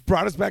us the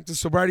brought us back to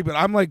sobriety. But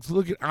I'm like,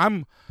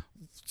 I'm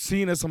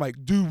seeing this. I'm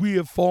like, dude, we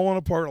have fallen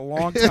apart a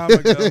long time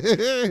ago.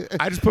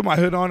 I just put my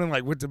hood on and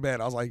like went to bed.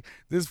 I was like,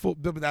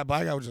 that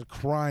black guy was just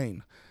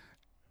crying,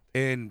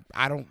 and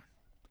I don't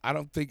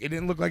think it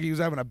didn't look like he was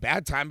having a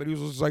bad time, but he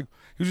was just like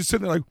he was just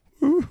sitting there like,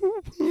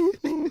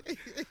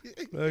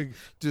 like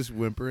just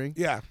whimpering.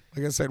 yeah,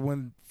 like I said,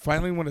 when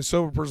a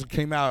sober person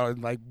came out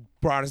and like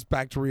brought us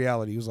back to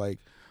reality, he was like,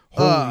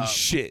 holy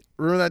shit.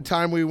 Remember that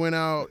time we went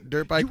out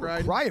dirt bike you were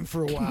riding? crying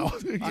for a while.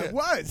 I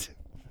was.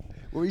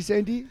 What were you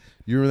saying, D?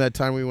 You remember that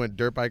time we went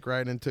dirt bike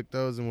riding and took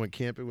those and went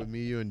camping with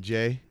me, you, and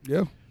Jay?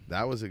 Yeah.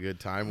 That was a good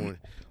time when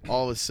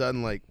all of a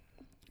sudden, like,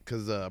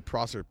 because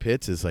Prosser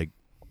Pits is like,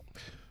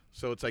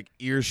 so it's like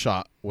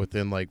earshot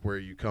within like where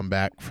you come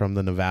back from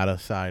the Nevada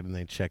side and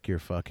they check your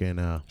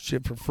fucking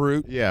Shit for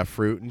fruit.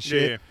 fruit and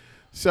shit. Yeah.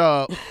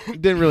 So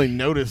didn't really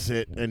notice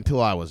it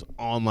until I was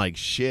on like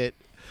shit,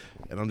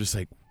 and I'm just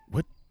like,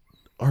 what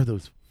are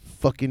those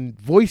fucking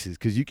voices?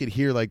 Because you could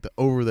hear like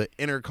over the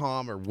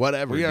intercom or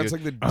whatever. Well, yeah, dude. it's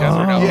like the desert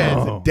out Yeah, there.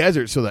 it's a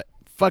desert, so that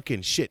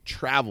fucking shit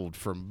traveled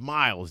for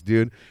miles,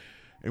 dude.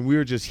 And we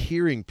were just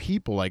hearing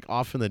people like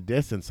off in the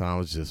distance, and I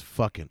was just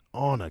fucking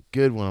on a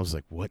good one. I was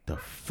like, what the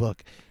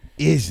fuck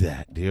is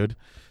that, dude?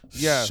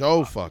 Yeah.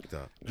 So fucked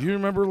up. Do you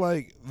remember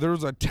like there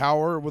was a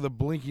tower with a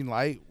blinking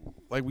light?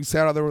 Like we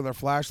sat out there with our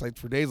flashlights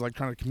for days, like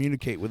trying to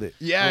communicate with it.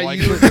 Yeah, We're like,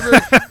 you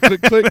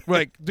click, click,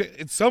 like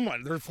it's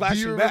someone. They're Do flashing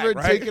you remember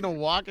back, right? taking a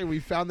walk and we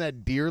found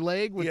that deer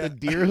leg with Yeah. the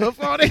deer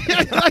hoof on it?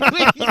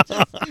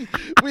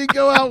 Like, we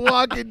go out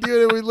walking,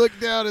 dude, and we look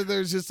down and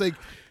there's just like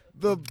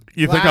the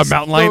You think a last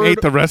mountain lion third-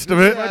 ate the rest of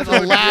it? Yeah,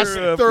 the last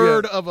Deer hoof,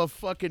 third of a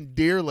fucking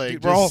deer leg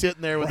Dude, just we're all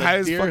sitting there with we're high a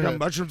as deer fucking hoof.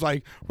 mushrooms.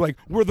 Like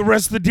where the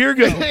rest of the deer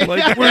go?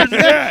 Like where's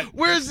that?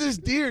 Where's this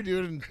deer,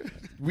 dude? And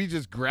we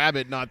just grab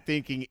it, not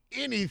thinking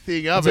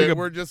anything of It's like it. a-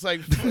 We're just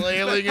like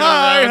flailing it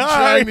Hi, around,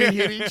 hi. trying to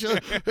hit each other.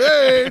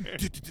 Hey,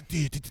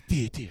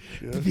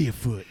 deer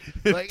foot.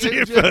 Like,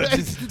 Deer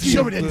just- foot.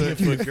 show me that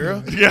deer foot,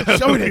 girl. Yeah,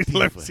 Show me that deer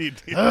let me foot. see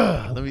deer.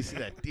 Let me see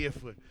that deer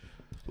foot.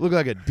 Look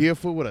like a deer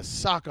foot with a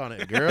sock on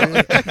it, girl.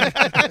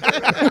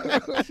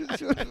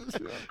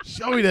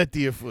 Show me that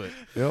deer foot.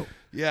 Yep.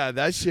 Yeah,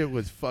 that shit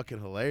was fucking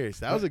hilarious.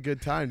 That was a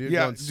good time, dude.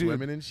 Yeah, Going dude.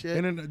 swimming and shit.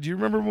 And then, do you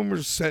remember when we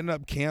were setting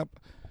up camp?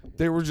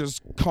 There were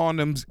just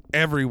condoms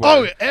everywhere.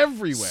 Oh,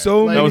 everywhere.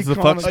 So Like, That many was the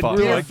fuck condoms. spot. a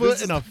We were deer like, foot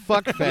this and is- a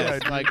fuck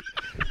fest. Like,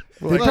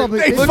 They probably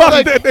they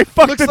they-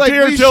 fucked looks the like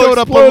deer we until it showed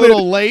up a exploded.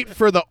 little late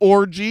for the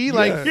orgy.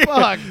 Like, Yeah.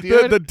 fuck, the,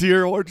 dude. the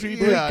deer orgy.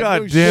 dude. Yeah,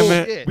 God no damn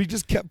shit. it. We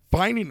just kept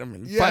finding them.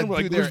 And Yeah, finding,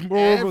 like, dude, there's they're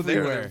more over there.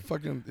 everywhere. They're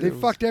fucking, They it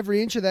was- fucked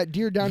every inch of that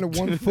deer down to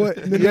 1 foot,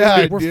 and then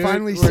Yeah, we're dude.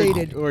 finally We're-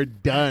 sated. We're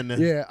done.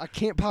 Yeah, I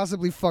can't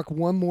possibly fuck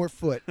one more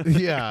foot.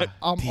 Yeah.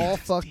 I'm all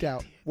fucked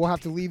out. We'll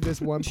have to leave this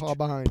one paw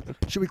behind.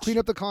 Should we clean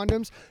up the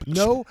condoms?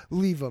 No,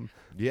 leave them.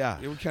 Yeah.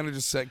 Yeah, we kind of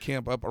just set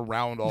camp up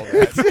around all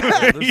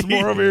that. There's some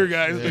more over here,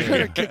 guys. Yeah.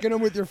 Kind of kicking them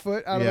with your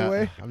foot out of the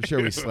way. I'm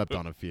sure we slept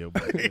on a few,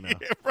 but you know.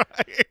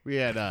 We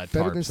had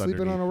Better than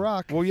sleeping on a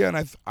rock. Well, yeah,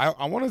 and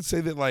I want to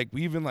say that like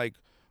we even like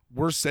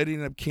we're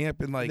setting up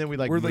camp and like And then we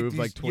like we're moved these,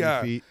 like 20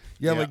 yeah, feet.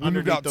 Yeah, Yeah, like we moved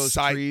underneath those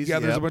outside. trees, Yeah,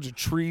 there's a yep. bunch of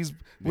trees,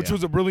 which Yeah.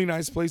 was a really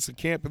nice place to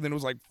camp. And then it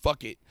was like,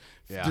 fuck it,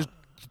 Yeah. there's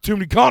too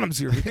many condoms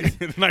here.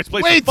 Nice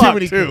place Way to too fuck,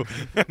 many too.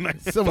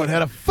 Someone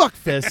had a fuck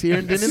fest here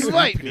and didn't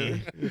invite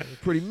me.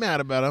 Pretty mad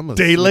about it. I'm gonna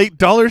Day sleep. late,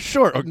 $1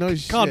 short. Or No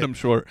shit. condom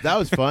short. That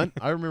was fun.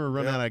 I remember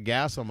running out of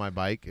gas on my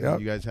bike, and Yep.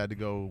 you guys had to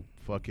go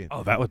fucking.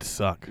 Oh, that would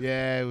suck.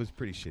 Yeah, it was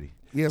pretty shitty.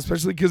 Yeah,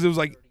 especially because it was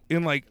like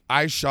in like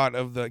eye shot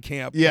of the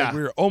camp. Yeah. Like,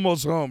 we were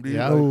almost home, dude.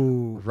 Yeah. Like,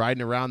 Oh,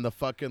 Riding around the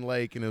fucking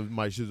lake, and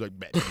my shoes like.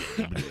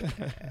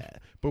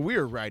 But we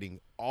were riding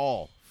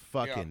all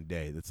fucking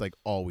day. That's like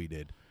all we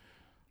did.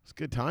 It's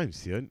good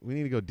times, dude. We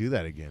need to go do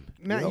that again.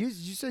 Matt, Yep. you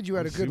said you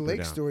had I'm a good super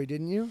lake down. story,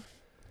 didn't you?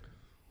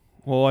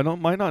 Well, I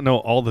might not know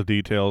all the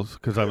details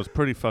because I was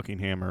pretty fucking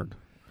hammered.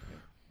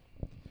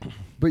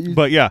 But you,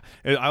 But yeah,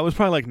 I was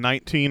probably like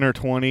 19 or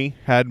 20.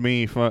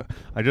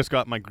 I just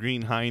got my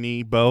green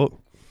Heine boat,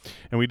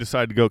 and we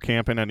decided to go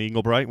camping at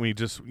Eagle Bright. We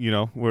just,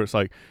 where it's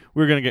like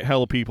we were gonna get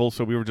hella people,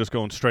 so we were just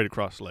going straight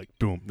across the lake.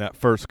 Boom, that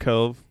first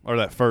cove or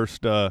that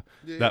first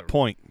that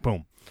point.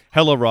 Boom,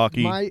 hella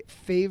rocky. my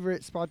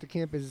favorite spot to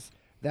camp is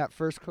that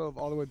first cove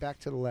all the way back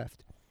to the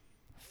left.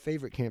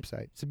 Favorite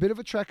campsite. It's a bit of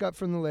a trek up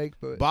from the lake,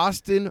 but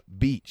Boston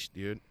Beach,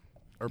 dude.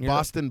 Or Yeah.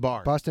 Boston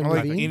Bar. Boston I like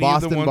Ravine. any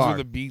Boston of the ones Bar.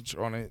 with a beach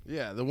on it.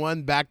 Yeah, the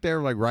one back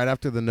there, like right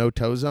after the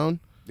no-toe zone.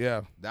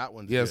 Yeah. That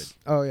one's Yes.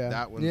 Oh good. yeah,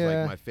 That one's yeah.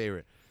 like my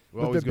favorite. We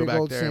With always the go big back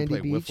old there and sandy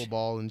play beach. wiffle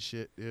ball and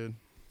shit, dude.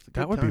 It's a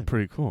That good would be time.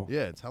 pretty cool.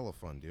 Yeah, it's hella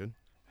fun, dude.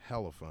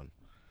 Hella fun.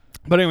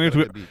 But anyways,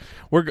 Go to the beach.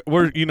 we're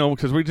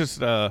because we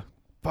just I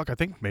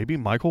think maybe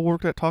Michael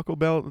worked at Taco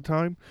Bell at the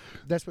time.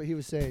 That's what he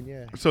was saying.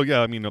 Yeah. So yeah,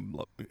 I mean,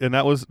 and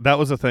that was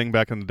a thing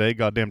back in the day.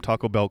 Goddamn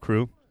Taco Bell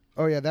crew.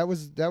 Oh yeah, that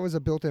was a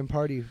built-in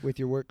party with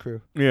your work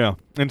crew. Yeah,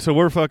 and so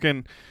we're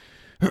fucking.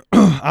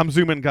 I'm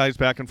zooming guys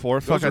back and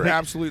forth. Those Fuck, I are think,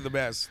 absolutely the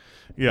best.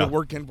 yeah. The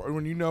working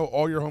when you know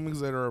all your homies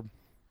that are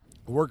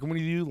working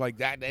with you like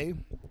that day,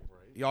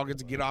 y'all get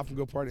to get off and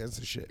go party. That's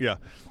the shit. Yeah.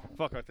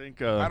 Fuck, I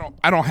think. I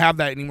don't have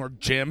that anymore,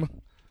 Jim.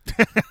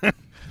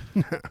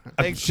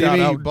 Thanks, Shout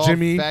Jimmy, out you bald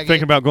Jimmy. faggot.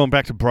 Thinking about going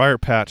back to Briar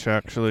Patch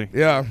actually,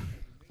 Yeah.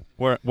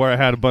 where I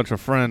had a bunch of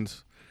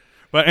friends.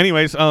 But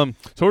anyways, so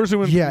we're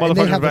zooming Yeah, and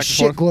they motherfuckers have a back and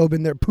shit forth. globe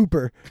in their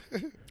pooper.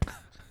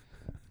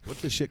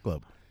 What's the shit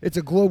club? It's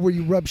a globe where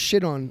you rub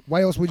shit on.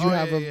 Why else would you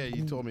have a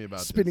you told me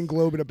about spinning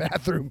globe in a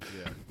bathroom?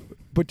 Yeah.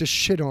 But to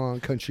shit on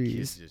Kids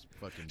countries. just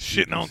fucking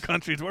Shitting on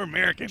countries. We're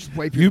Americans.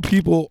 Wipe You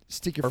people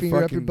stick your are finger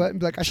up your fucking butt and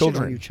be like, I shit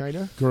children. on you,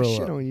 China. Grow I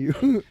shit up. on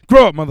you.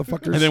 grow up,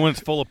 motherfuckers. And then when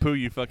it's full of poo,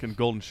 you fucking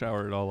golden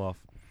shower it all off.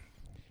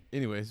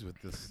 Anyways, with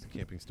this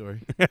camping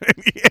story.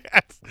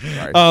 Yes.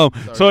 Sorry. So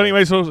Sorry.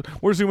 anyway, so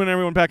we're zooming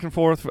everyone back and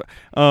forth.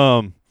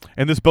 And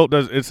this boat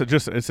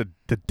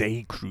the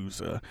day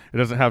cruiser. It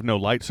doesn't have no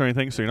lights or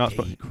anything, so you're not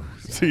supposed to.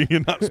 So you're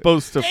not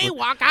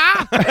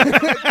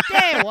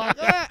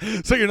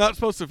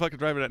supposed to fucking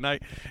drive it at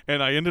night.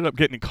 And I ended up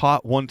getting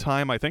caught one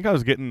time. I think I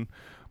was getting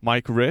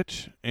Mike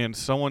Rich and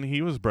someone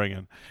he was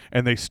bringing,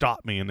 and they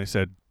stopped me and they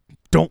said,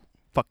 "Don't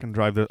fucking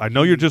drive this. I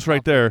know you're just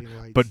right there,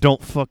 but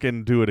don't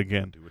fucking do it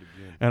again."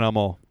 And I'm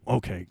all,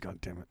 okay, god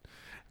damn it.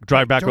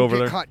 Drive back Don't over get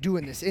there. caught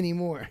doing this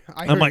anymore.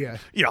 I I'm heard like, ya.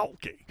 yeah,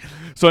 okay.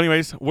 So,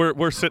 anyways,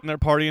 we're sitting there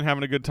partying,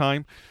 having a good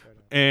time,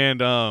 and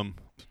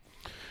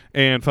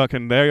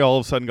fucking they all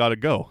of a sudden got to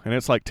go, and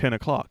it's like 10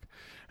 o'clock,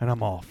 and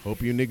I'm off.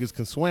 Hope you niggas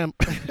can swim.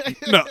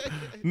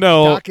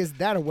 No, Doc, is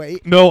that a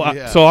weight? no.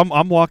 Yeah. So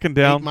I'm walking 8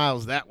 down.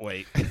 miles that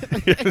way.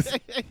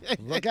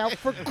 Look out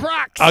for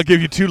Crocs. I'll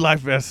give you 2 life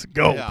vests.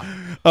 Go. Yeah.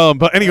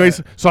 But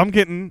anyways, so I'm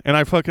getting, and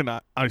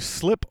I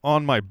slip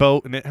on my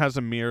boat, and it has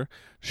a mirror.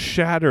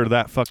 Shatter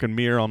that fucking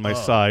mirror on my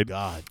side.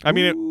 God. I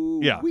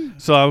mean, yeah.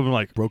 So I'm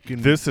like,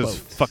 Broken this is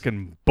boats.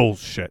 fucking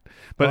bullshit.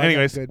 But Oh, I got a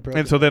anyways, good broken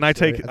and so then I boat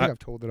story. take, I think I've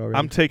told it already.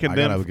 I'm taking I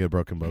gotta have a them, good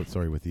broken boat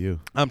story with you.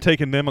 I'm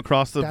taking them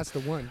across the That's the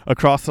one.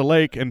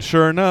 lake, and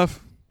sure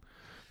enough,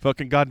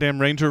 fucking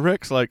goddamn Ranger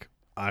Rick's like,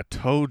 I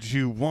told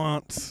you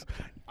once,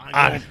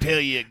 I won't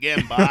tell you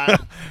again,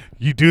 bud.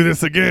 you do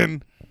this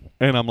again,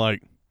 and I'm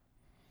like,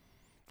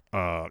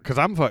 because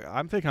I'm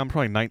thinking I'm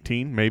probably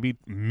 19,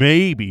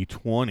 maybe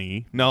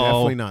 20. No,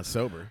 Definitely not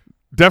sober.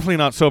 definitely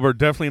not sober.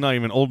 Definitely not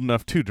even old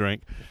enough to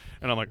drink.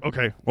 And I'm like,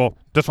 okay, well,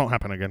 this won't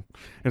happen again.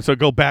 And so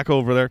go back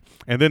over there,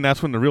 and then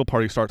that's when the real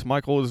party starts.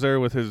 Michael was there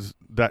with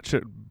that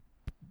shit,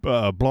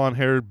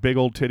 blonde-haired, big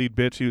old tittied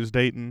bitch he was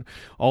dating,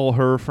 all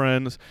her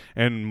friends,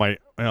 and my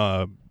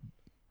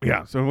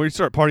yeah. So when we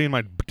start partying,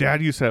 my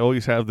dad used to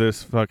always have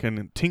this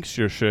fucking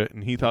tincture shit,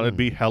 and he thought it'd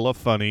be hella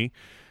funny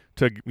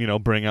to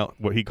bring out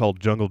what he called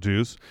jungle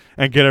juice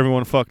and get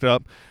everyone fucked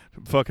up.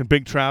 Fucking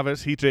Big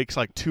Travis, he takes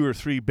like 2 or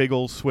 3 big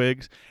old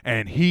swigs,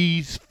 and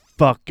he's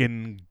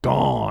fucking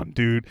gone,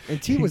 dude.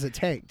 And T was a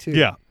tank too.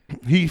 Yeah,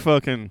 he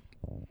fucking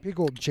big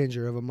old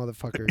ginger of a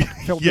motherfucker.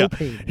 Felt yeah. no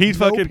pain. He's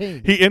no fucking.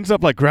 pain. He ends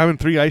up like grabbing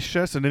 3 ice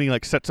chests, and then he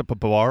like sets up a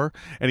bar,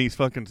 and he's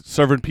fucking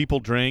serving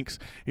people drinks.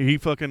 He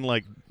fucking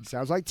like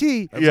Sounds like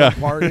T. That's yeah. like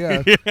part,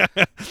 yeah.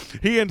 Yeah.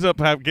 He ends up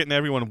getting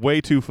everyone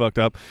way too fucked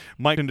up.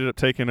 Mike ended up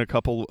taking a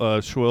couple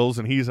swills,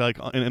 and he's like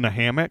in a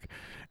hammock,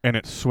 and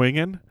it's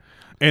swinging.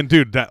 And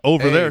dude, that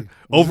over there,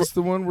 was this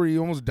the one where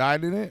you almost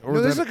died in it? Or No,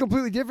 was this is that a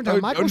completely different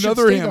time. Michael should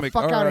another stay hammock? the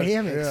fuck All out of right.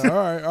 hammocks. Yeah, all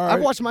right, all right.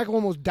 I've watched Michael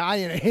almost die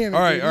in a hammock.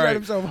 All right, dude. all He right. got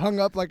himself hung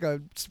up like a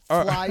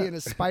fly in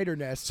a spider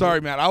nest.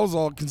 Sorry, man. I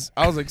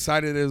was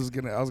excited. I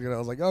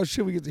was like, oh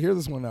shit, we get to hear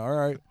this one now. All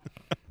right,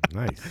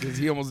 Nice. because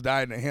he almost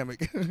died in a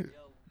hammock.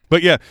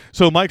 But yeah,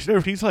 so Mike's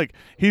there.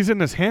 He's in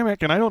this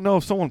hammock, and I don't know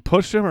if someone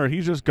pushed him or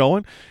he's just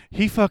going.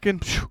 He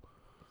fucking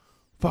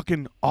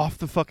off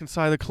the fucking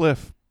side of the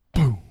cliff.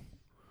 Boom.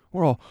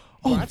 We're all,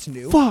 oh, that's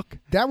new. Fuck.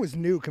 That was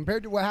new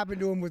compared to what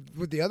happened to him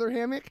with the other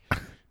hammock.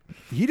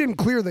 He didn't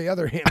clear the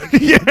other hammock.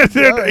 Yeah, dude,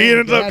 Oh, he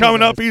ends up that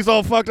coming is up. He's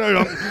all fucked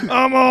up.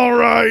 I'm all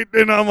right,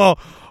 and I'm all,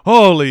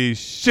 holy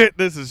shit,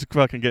 this is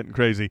fucking getting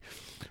crazy.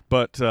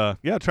 But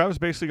yeah, Travis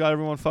basically got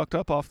everyone fucked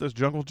up off this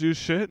jungle juice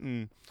shit,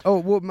 and Oh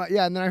well,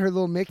 yeah, and then I heard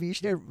little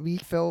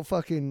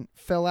Mick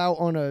fell out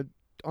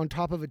on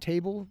top of a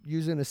table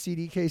using a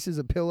CD case as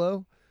a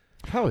pillow.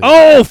 Hell yeah.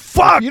 oh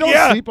fuck, You don't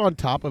yeah. sleep on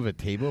top of a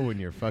table when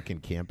you're fucking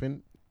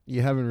camping.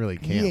 You haven't really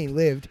camped. He ain't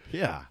lived.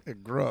 Yeah.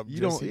 Grub.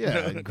 You don't.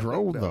 Yeah.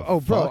 Grow the. Oh,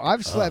 bro, fuck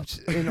I've up. slept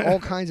in all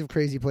kinds of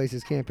crazy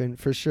places camping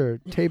for sure.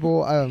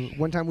 Table.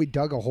 One time we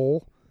dug a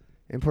hole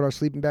and put our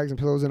sleeping bags and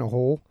pillows in a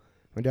hole.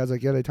 My dad's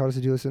like, "Yeah, they taught us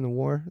to do this in the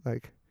war.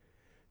 Like,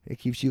 it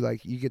keeps you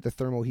you get the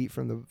thermal heat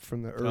from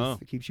the earth. Oh.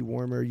 It keeps you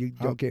warmer. You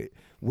don't get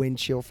wind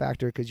chill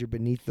factor because you're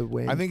beneath the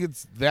wind. I think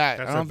it's that.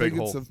 That's I a don't think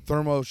big it's hole. the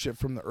thermo shit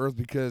from the earth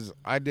because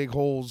I dig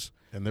holes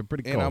And they're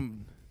pretty and cold.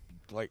 I'm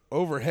like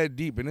overhead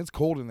deep and it's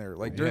cold in there.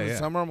 Like during Yeah, the yeah.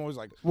 summer, I'm always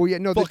like, Well, yeah,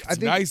 no. Fuck, I it's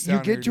think nice you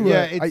down get here, to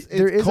yeah, a. it's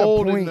there is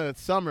cold a in point. the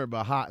summer,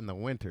 but hot in the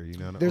winter. You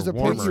know, There's or a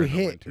point warmer you in the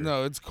hit. winter.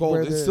 no, it's cold.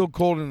 Where It's the- still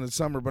cold in the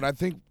summer, but I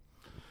think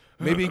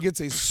maybe it gets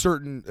a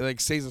certain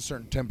stays a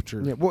certain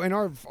temperature. Yeah, well, and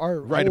our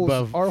Right holes,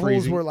 above our holes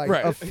freezing. were like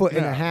Right, a foot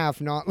and a yeah.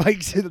 half, not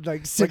like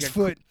 6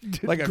 foot.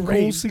 Like a cool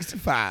graves.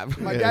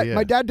 65.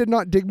 My dad did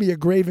not dig me a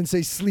grave and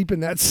say sleep in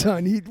that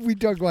sun. We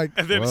dug like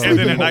And then, Well, and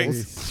then sleeping at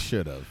holes. night,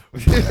 should have.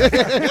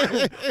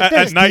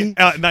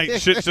 at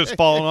night, shit's just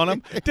falling on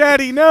him.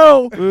 Daddy,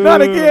 no,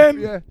 not again.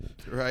 Yeah,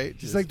 Right.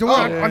 just like don't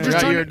worry, I'm just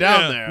trying you're to.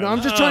 down yeah. there. No,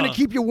 I'm just trying to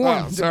keep you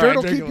warm. Oh, The sorry, dirt I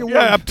will drank keep a you little-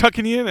 warm. Yeah, I'm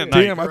tucking you in at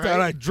night. Damn, I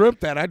thought I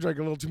dreamt that. I drank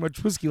a little too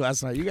much whiskey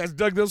last night. You guys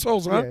dug those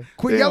holes, huh? Yeah.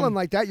 Quit Damn. yelling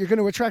like that. You're going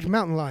to attract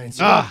mountain lions.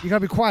 You Ah. gotta- you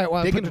gotta be quiet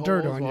while I put Digging the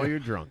dirt holes on while you. you're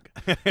drunk.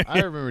 I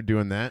remember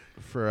doing that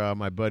for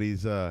my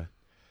buddy's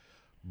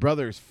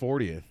brother's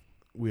 40th.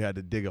 We had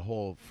to dig a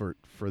hole for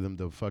them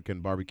to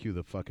fucking barbecue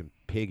the fucking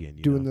pig in.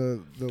 You Doing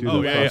know? the Dude,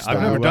 Oh the yeah, yeah. rough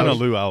I've never style. done a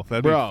luau.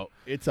 That'd be Bro,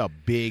 it's a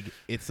big.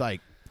 It's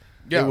like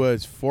Yeah. it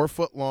was 4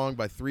 foot long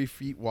by 3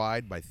 feet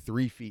wide by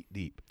 3 feet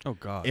deep, oh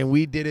god. and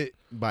we did it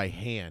by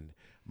hand.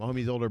 My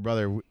homie's older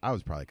brother, I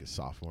was probably like a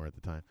sophomore at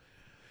the time.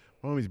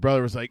 My homie's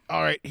brother was like,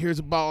 "All right, here's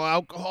a bottle of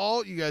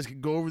alcohol. You guys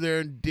can go over there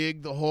and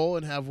dig the hole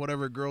and have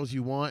whatever girls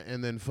you want,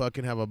 and then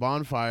fucking have a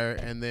bonfire.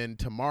 And then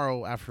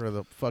tomorrow, after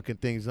the fucking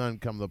thing's done,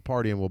 come to the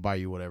party and we'll buy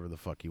you whatever the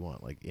fuck you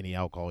want, like any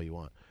alcohol you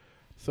want."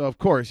 So of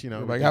course, you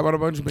know, Like, how about a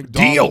bunch of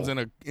McDonald's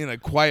in a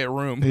quiet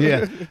room?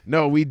 yeah.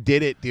 No, we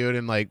did it, dude,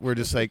 and like we're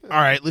just like, all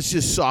right, let's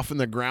just soften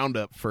the ground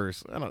up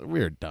first. We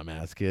were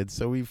dumbass kids,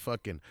 so we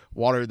fucking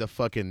watered the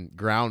fucking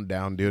ground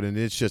down, dude, and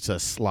it's just a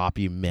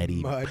sloppy,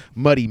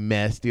 muddy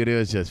mess, dude. It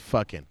was just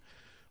fucking.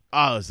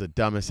 Oh, it was the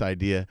dumbest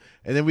idea.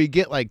 And then we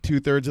get like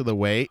 2/3 of the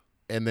way,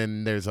 and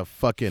then there's a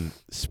fucking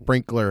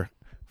sprinkler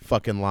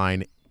fucking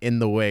line in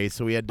the way,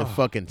 so we had to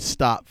fucking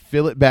stop,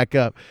 fill it back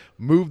up,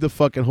 move the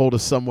fucking hole to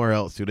somewhere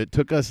else, dude. It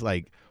took us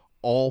like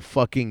all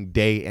fucking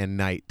day and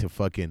night to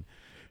fucking,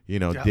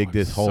 dig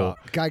this hole.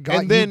 Guy got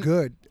And then- you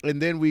good.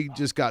 And then we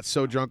just got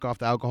so drunk off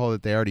the alcohol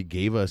that they already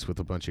gave us with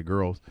a bunch of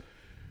girls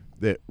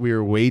that we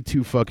were way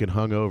too fucking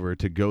hungover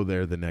to go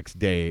there the next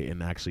day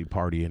and actually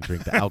party and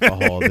drink the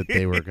alcohol that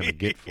they were gonna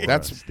get for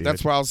us. Dude.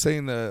 That's why I was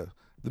saying the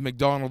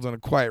McDonald's in a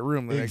quiet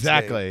room. The next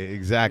day.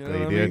 Exactly, You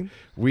know what I dude. mean?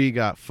 We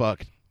got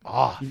fucked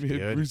off, Give me a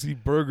dude. greasy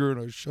burger and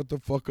I shut the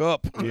fuck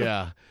up.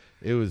 Yeah,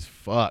 it was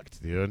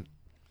fucked, dude.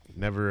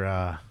 Never.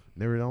 I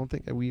don't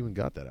think we even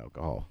got that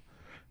alcohol.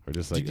 We're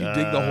just like, Did you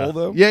dig the hole,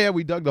 though? Yeah,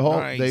 we dug the hole.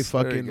 Nice. They There you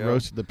fucking go.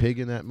 roasted the pig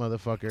in that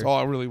motherfucker. That's all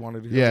I really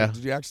wanted to do. Yeah.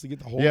 Did you actually get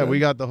the hole? Yeah, done? we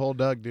got the hole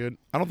dug, dude.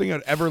 I don't think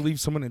I'd ever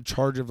leave someone in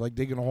charge of like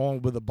digging a hole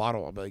with a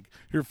bottle. I'd be like,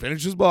 here,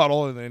 finish this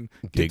bottle and then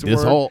get Dig to this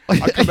work. hole. I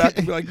come back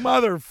and be like,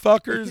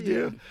 motherfuckers,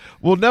 dude.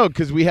 Well, no,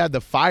 because we had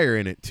the fire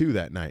in it too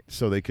that night,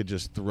 so they could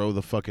just throw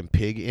the fucking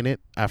pig in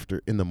it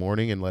in the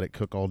morning and let it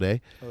cook all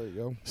day. Oh, there you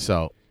go.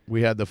 So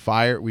we had the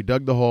fire. We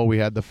dug the hole. We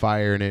had the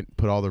fire in it.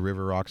 Put all the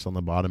river rocks on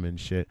the bottom and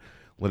shit.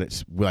 Let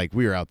it like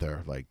we were out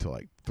there like till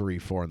like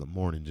 3-4 in the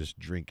morning just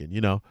drinking.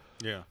 You know,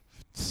 Yeah.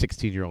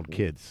 16-year-old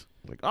kids.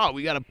 Like, oh,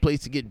 we got a place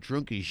to get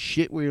drunk as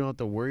shit where you don't have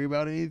to worry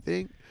about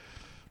anything.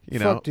 You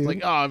know, Fuck, dude. it's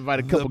like, oh, I invite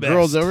a The couple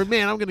girls best. over.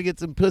 Man, I'm gonna get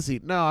some pussy.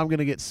 No, I'm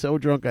gonna get so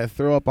drunk I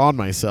throw up on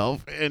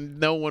myself, and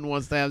no one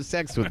wants to have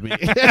sex with me.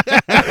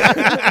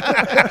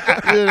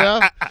 You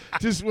know,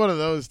 just one of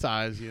those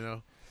times. You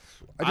know,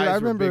 Dude, eyes I were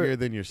remember. bigger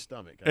than your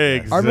stomach. I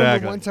guess. I remember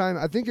Exactly. one time.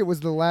 I think it was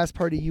the last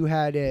party you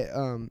had at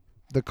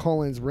the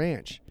Collins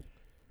Ranch.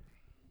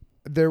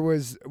 There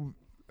was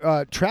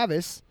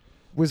Travis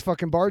was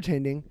fucking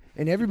bartending,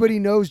 and everybody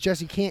knows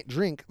Jesse can't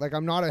drink. Like,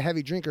 I'm not a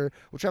heavy drinker.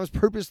 Well, Travis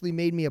purposely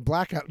made me a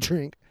blackout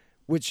drink,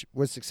 which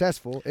was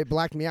successful. It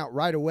blacked me out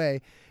right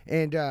away,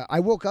 and I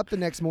woke up the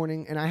next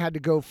morning and I had to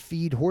go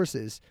feed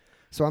horses.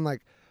 So I'm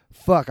like,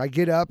 fuck. I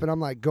get up and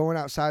I'm like going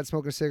outside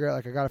smoking a cigarette.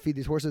 Like, I gotta feed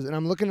these horses, and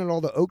I'm looking at all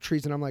the oak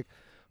trees, and I'm like,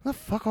 what the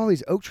fuck? All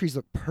these oak trees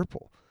look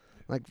purple.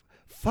 Like,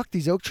 fuck,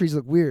 these oak trees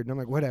look weird. And I'm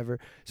like, whatever.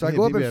 So I Yeah,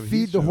 go up maybe and have feed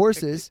heat the stroke.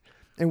 horses.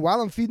 And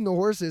while I'm feeding the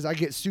horses, I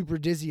get super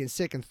dizzy and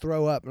sick and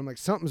throw up. And I'm like,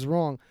 something's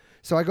wrong.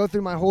 So I go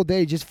through my whole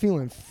day just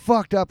feeling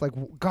fucked up. Like,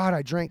 God,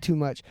 I drank too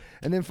much.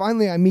 And then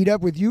finally I meet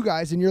up with you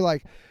guys and you're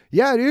like,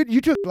 yeah, dude, you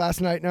took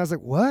last night. And I was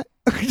like, what?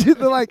 They're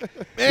like,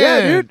 yeah,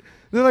 Man. dude.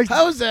 They're like,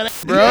 How's that,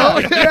 bro?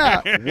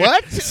 Yeah.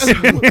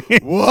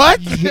 What? What?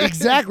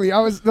 Exactly.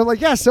 They're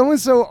like, yeah,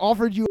 so-and-so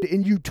offered you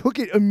and you took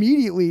it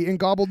immediately and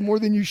gobbled more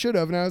than you should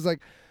have. And I was like,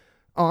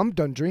 oh, I'm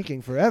done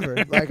drinking forever.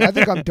 Like, I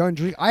think I'm done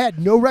drinking. I had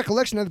no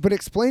recollection of it, but it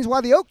explains why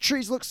the oak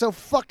trees looked so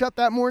fucked up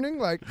that morning.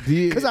 Like,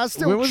 because I was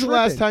still When was the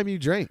last tripping. time you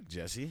drank,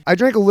 Jesse? I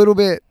drank a little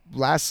bit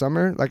last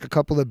summer, like a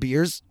couple of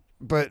beers,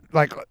 but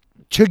like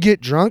to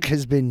get drunk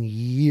has been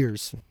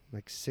years,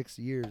 like 6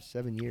 years,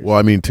 7 years. Well,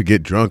 I mean, to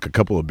get drunk, a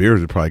couple of beers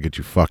would probably get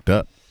you fucked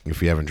up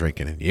if you haven't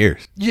drinking in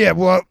years. Yeah,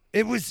 well,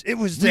 it was. Sorry,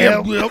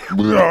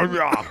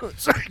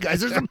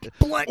 guys, there's a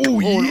blank. Oh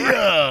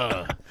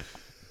yeah.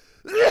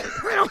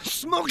 I don't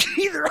smoke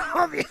either,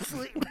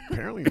 obviously.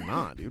 Apparently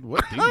not, dude.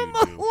 What do I'm you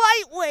a do?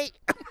 lightweight.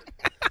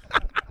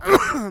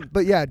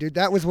 But yeah, dude,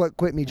 that was what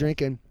quit me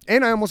drinking.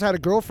 And I almost had a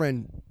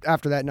girlfriend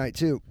after that night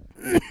too.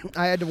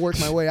 I had to work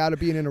my way out of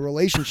being in a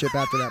relationship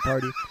after that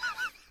party.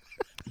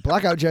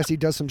 Blackout Jesse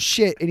does some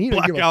shit, and he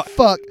didn't Blackout give a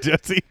fuck.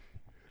 Jesse.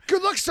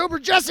 Good luck, sober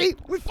Jesse.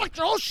 We fucked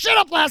your whole shit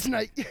up last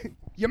night.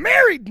 You're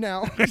married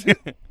now.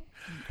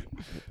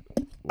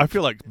 I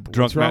feel like drunk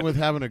What's wrong Matt. with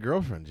having a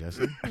girlfriend,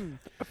 Jesse?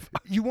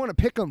 You want to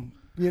pick him,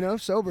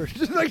 sober.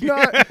 Just like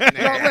not let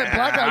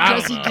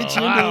Blackout Jesse get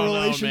you into a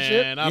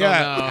relationship.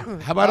 Yeah.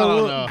 How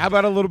about how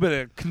about a little bit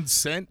of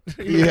consent?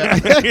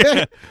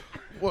 Yeah.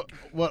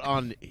 What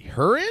on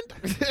her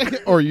end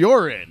or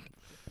your end?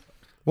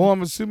 Well,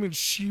 I'm assuming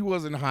she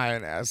wasn't high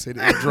on acid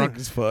and drunk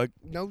as fuck.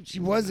 No, she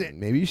wasn't.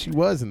 Maybe she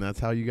was, and that's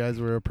how you guys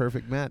were a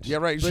perfect match. Yeah,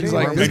 right. But She's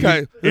anyway. like, this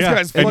And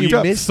guy's and fucked you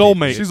up. missed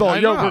soulmate. She's all, I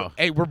yo, know.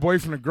 we're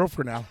boyfriend and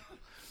girlfriend now.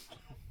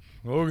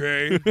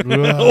 Okay.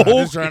 Oh.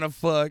 Just trying to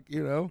fuck,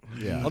 Yeah.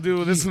 I'll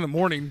do this in the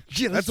morning.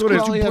 Yeah, That's let's what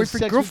it's. call it have boyfriend,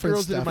 sex with girlfriend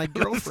girls that are stuff. my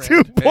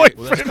Two girlfriend.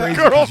 boyfriend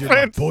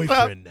girlfriend.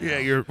 boyfriend now. Yeah,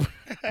 you're.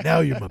 Now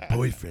you're my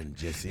boyfriend,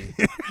 Jesse.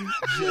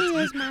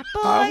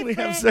 I only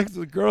have sex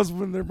with girls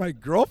when they're my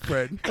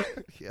girlfriend.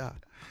 Yeah.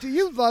 Do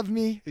you love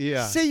me?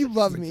 Yeah. Say you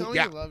love me. Tell me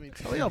Yeah. you love me.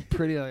 Tell me how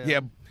pretty I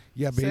am.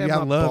 Yeah, Say baby,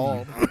 I'm I not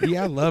love you.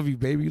 Yeah, I love you,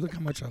 baby. Look how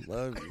much I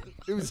love you.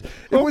 It was. It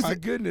Oh was. my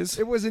goodness.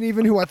 It wasn't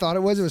even who I thought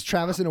it was. It was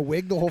Travis in a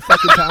wig the whole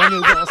fucking time. It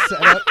was all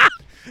set up.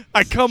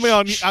 I come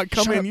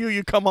in you,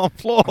 you come on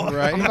floor.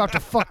 Right? I'm about to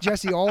fuck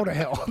Jesse all to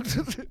hell.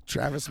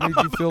 Travis made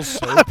you feel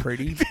so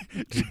pretty.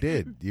 You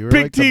did. You were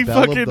Big like T the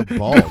belle fucking, of the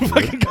ball, dude.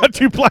 fucking got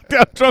you blacked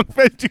out drunk,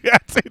 fed you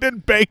acid,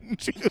 and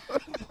banged you.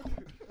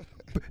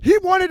 He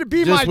wanted to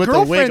be Just my with the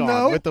wig girlfriend, on.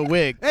 though. With the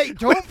wig. Hey,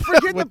 don't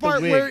forget the With the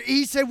part wig. where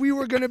he said we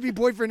were going to be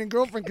boyfriend and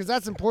girlfriend because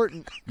that's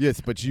important. Yes,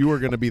 but you were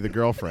going to be the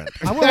girlfriend.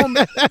 I went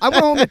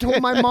home and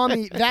told my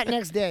mommy that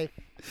next day.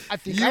 I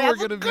think You I were have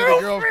going to a be the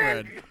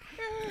girlfriend.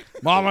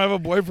 Mom, I have a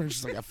boyfriend.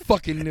 She's like, I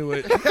fucking knew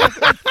it.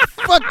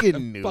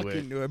 Fucking knew fucking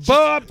it. knew it.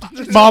 Bob.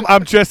 Mom,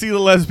 I'm Jesse the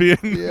lesbian.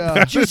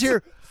 Yeah. She's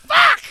here.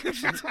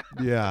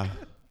 Yeah.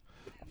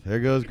 There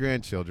goes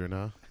grandchildren,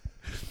 huh?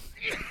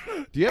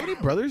 Do you have any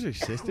brothers or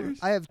sisters?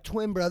 I have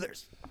twin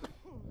brothers.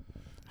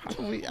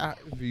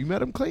 Have you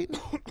met him, Clayton?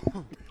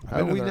 How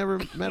been we to never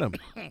met him?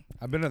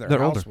 I've been to their They're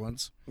house older.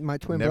 once. My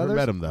twin Never brothers.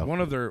 met him though.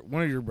 One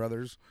of your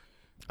brothers.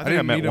 I think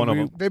I met meet one of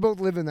We- them. They both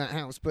live in that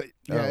house, but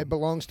yeah, Oh. it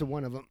belongs to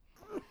one of them.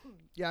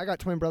 Yeah, I got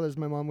twin brothers.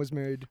 My mom was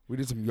married. We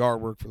did some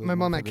yard work for them. My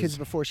mom had kids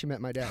before she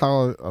met my dad.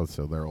 Oh,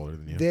 so they're older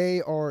than you.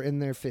 They are in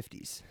their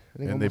 50s. I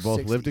think And they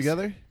almost both live 60s.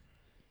 together?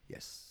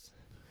 Yes.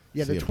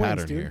 Yeah, See they're a twins,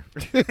 pattern dude.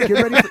 here.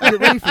 Get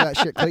ready for that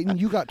shit, Clayton.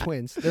 You got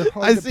twins. They're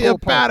hard I to see pull a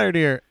apart. pattern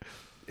here.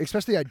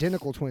 Especially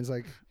identical twins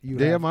like you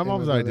Yeah, have my and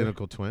mom's brother.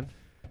 identical twin.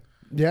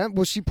 Yeah,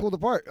 well, she pulled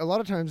apart. A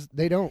lot of times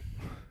they don't.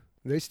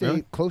 They stay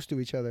Really? close to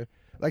each other.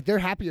 Like they're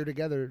happier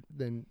together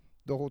than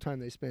the whole time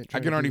they spent. I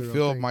trying can to do already their own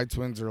feel thing. my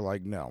twins are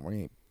like, no,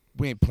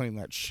 we ain't playing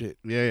that shit.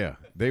 Yeah.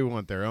 They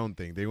want their own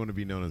thing. They want to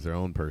be known as their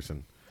own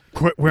person,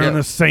 Quit wearing Yeah,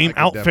 the same I could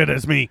outfit definitely-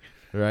 as me.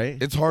 right?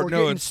 It's Or hard. No,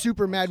 getting it's,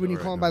 super mad when you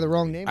Sorry, call them no. by the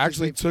wrong name. 'cause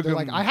Actually took they're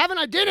them- like, I have an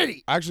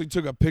identity. I actually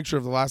took a picture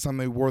of the last time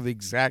they wore the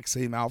exact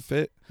same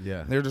outfit.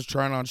 Yeah. They were just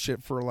trying on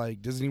shit for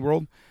like Disney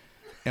World,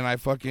 and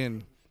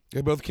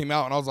they both came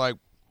out, and I was like,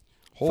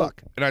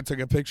 Fuck. and I took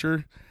a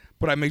picture,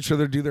 but I made sure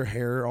they do their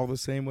hair all the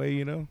same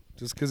way,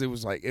 just because it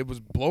was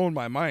blowing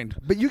my mind.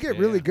 But you get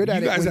really good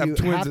at you it guys when have you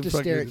twins have and to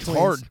fucking, stare at it's twins.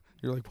 hard.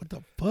 You're like, what the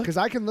fuck? Because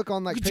I can look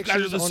on like You pictures.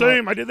 guys are the on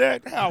same. I did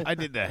that. How? I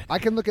did that. I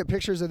can look at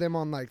pictures of them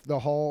on like the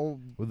hall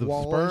Well, the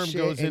wall and sperm shit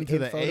goes and into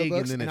in the photo egg,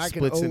 books, and then I it can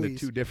splits into always-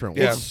 two different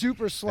Yeah. ones. It's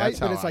super slight, That's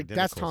but how it's like that's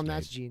identical's Tom, made.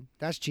 that's Gene,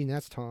 that's Gene,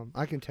 that's Tom.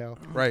 I can tell.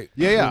 Right.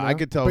 Yeah, You I know?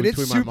 could tell But it's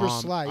between my super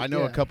mom. slight, I know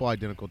yeah. a couple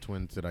identical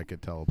twins that I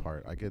could tell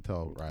apart. I could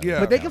tell Riley. Yeah.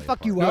 and But they can Callie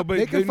fuck you apart. up. but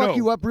They can fuck know.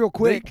 you up real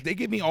quick. They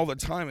get me all the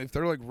time if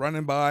they're like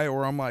running by,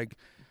 or I'm like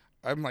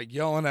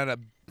yelling at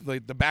the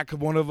back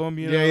of one of them.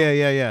 You know?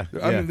 Yeah.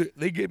 I mean,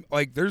 they get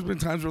like. There's been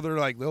times where they're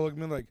like, they'll look at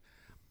me like,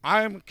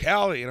 "I'm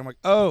Callie," and I'm like,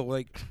 "Oh,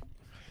 like,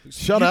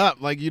 Shut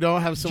up! Like you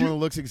don't have someone who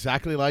looks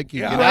exactly like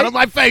you. Yeah. Get Right? out of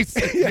my face!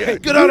 Get out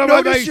of You my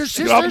notice face! your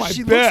Get off sister? my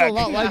She back.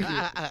 looks a lot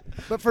like you.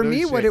 But for No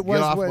me, what shit. it was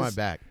Get off was my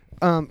back.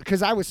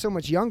 because I was so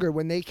much younger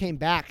when they came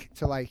back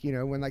to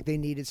when they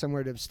needed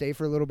somewhere to stay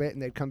for a little bit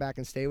and they'd come back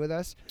and stay with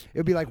us. It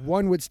would be like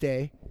one would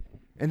stay,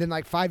 and then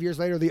like 5 years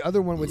later the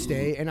other one would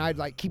stay, and I'd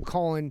like keep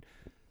calling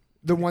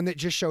the one that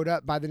just showed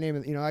up by the name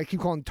of I keep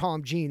calling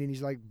Tom Gene, and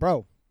he's like,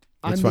 bro,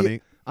 It's funny.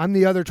 I'm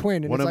the other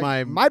twin, and One it's of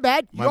like, my-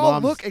 bad, my y'all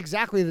mom's- look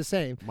exactly the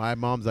same. My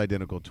mom's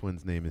identical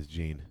twin's name is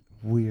Jean.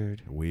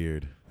 Weird.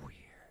 Weird.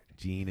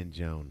 Jean and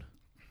Joan.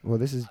 Well,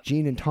 this is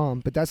Gene and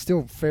Tom, but that's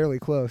still fairly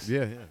close.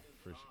 Yeah.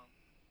 For sure.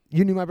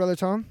 You knew my brother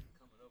Tom?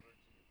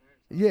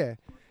 Yeah.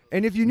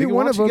 And if you knew Nigga,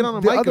 one why of don't you them, get on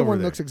a the mic other over one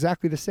there? looks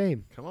exactly the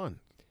same. Come on.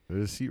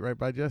 There's a seat right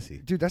by Jesse.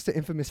 Dude, that's the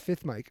infamous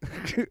fifth mic.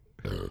 He's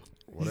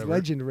Whatever.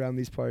 legend around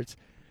these parts.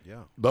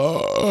 Yeah.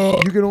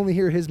 You can only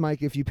hear his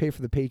mic if you pay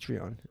for the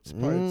Patreon. It's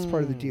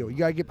part of the deal. You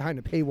gotta get behind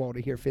a paywall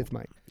to hear fifth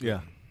mic.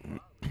 Yeah.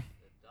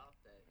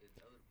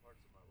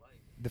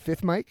 The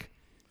fifth mic?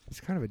 It's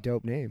kind of a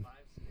dope name.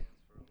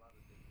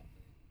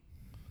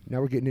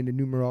 Now we're getting into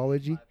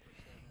numerology.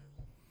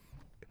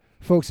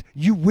 Folks,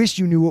 you wish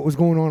you knew what was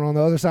going on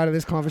the other side of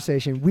this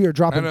conversation. We are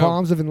dropping I know.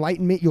 bombs of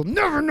enlightenment you'll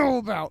never know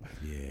about.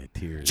 Yeah,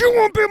 tears. Do you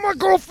want to be my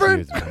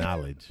girlfriend? Tears of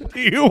knowledge. Do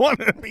you want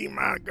to be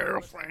my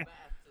girlfriend?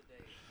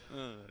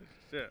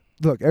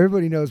 Look,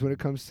 everybody knows when it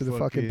comes to the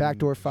fucking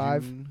backdoor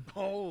five. June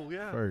Oh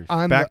yeah. 1st.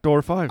 I'm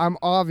Backdoor 5. I'm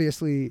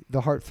obviously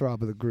the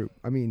heartthrob of the group.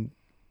 I mean,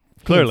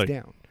 Clearly.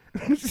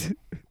 hands down.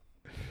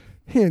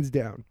 Hands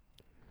down.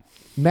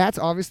 Matt's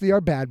obviously our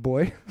bad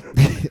boy.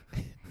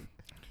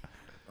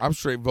 I'm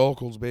straight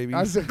vocals, baby.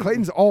 I said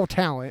Clayton's all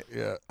talent.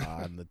 Yeah.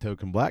 I'm the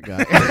token black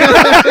guy.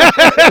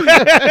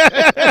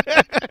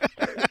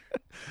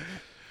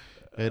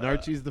 And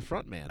Archie's the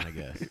front man, I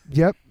guess.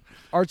 Yep.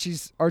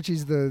 Archie's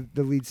the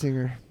lead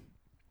singer.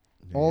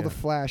 All Yeah. the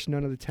flash,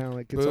 none of the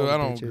talent. Gets Boo, all the I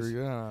don't bitches.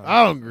 agree. Yeah.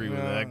 I don't agree with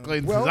Yeah. that.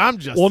 Clayton Well- says I'm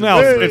just. Well, now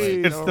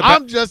Hey, it's the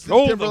I'm Justin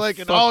Hold the Timberlake,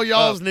 and fuck all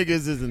y'all's up.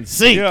 niggas is in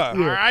sync. Yeah. All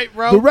right,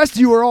 bro. The rest of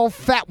you are all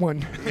fat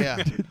one.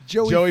 Yeah.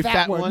 Joey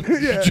Fat one. One.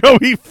 Yeah.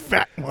 Joey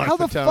Fat One. How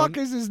the Fatone. fuck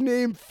is his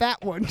name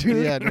Fat One,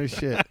 dude? Yeah, no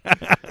shit.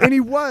 And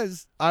he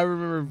was. I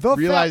remember The fat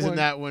realizing one.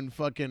 that when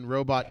fucking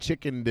Robot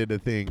Chicken did a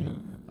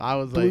thing. I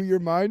was Blew like, your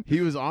mind.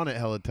 he was on it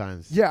hella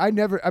times. Yeah,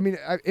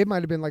 it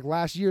might have been like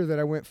last year that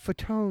I went,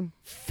 Fatone,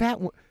 Fat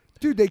One.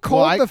 Dude, they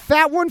called the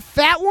Fat One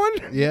Fat One?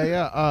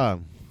 Yeah.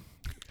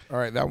 All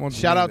right, that one's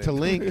Shout out to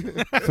limited.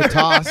 Link for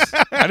toss.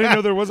 I didn't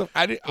know there was a.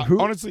 I didn't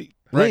honestly.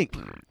 Link.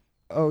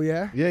 Oh,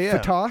 yeah? Yeah.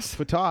 Fatos?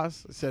 For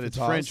toss. I said it's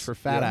Fatos, French for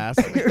fat yeah. ass.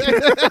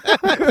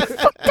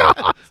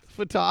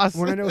 For toss.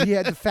 When I know he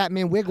had the Fat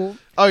Man Wiggle.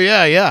 Oh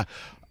yeah.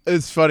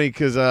 It's funny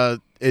because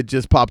it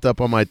just popped up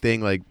on my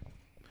thing like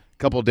a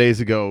couple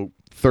days ago,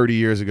 30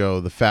 years ago.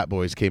 The Fat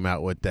Boys came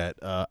out with that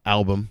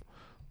album,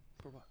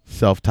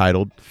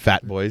 self-titled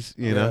Fat Boys.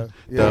 You know,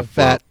 Yeah. the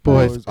Fat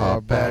Boys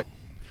are back,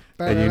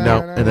 and you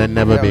know, and they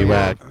never be Hell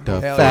yeah. whacked. The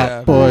Hell Fat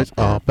yeah. Boys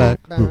are back,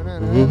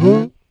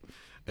 and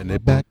they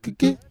back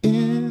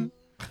again.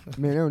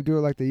 Man, they don't do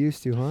it like they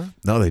used to, huh?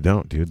 No, they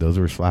don't, dude. Those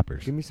were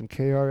slappers. Give me some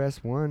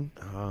KRS-One.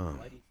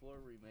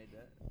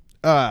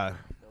 I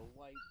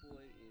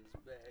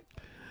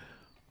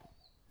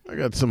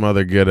got some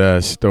other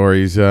good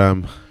stories. You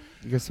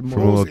got some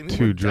From a more? little Anyone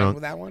too done drunk.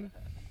 with that one?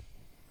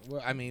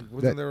 Well, I mean,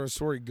 wasn't That- there a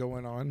story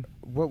going on?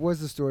 What was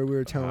the story we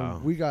were telling?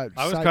 Wow. We got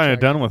I was kind of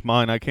sidetracked. done with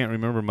mine. I can't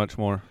remember much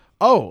more.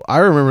 Oh, I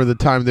remember the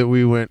time that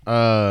we went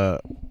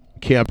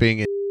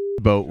camping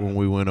boat when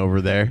we went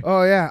over there.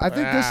 Oh yeah, I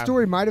think this Ah.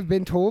 story might have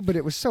been told, but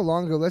it was so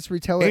long ago. Let's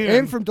retell it, And-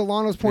 and from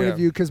Delano's point of yeah.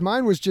 view, because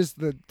mine was just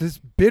this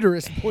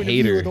bitterest point of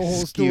view of the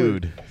whole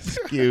story.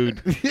 Skewed.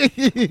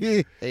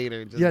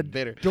 Hater. Just Yeah,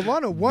 bitter.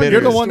 Delano won. Bitter.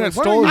 You're the this one that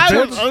story. stole Why his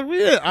don't bits? you I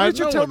Why don't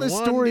you know tell it this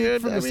won, story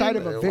dude. from I the side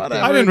mean, of a victim?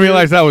 whatever, I didn't dude.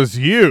 realize that was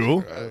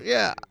you.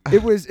 Yeah.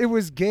 It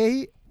was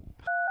gay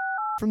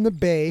from the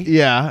Bay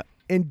Yeah.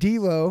 and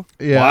D-Lo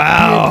Yeah.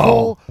 Wow. being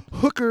whole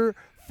hooker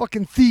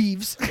fucking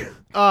thieves.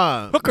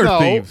 Hooker no,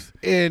 thieves.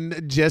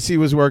 And Jesse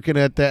was working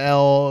at the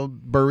El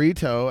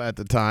Burrito at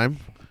the time.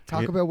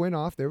 Taco Bell went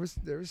off. There was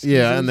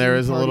Yeah, and there skeezers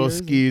was a little partiers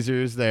and-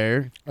 skeezers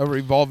there. A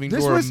revolving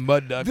This door was- of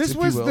mud ducks. this if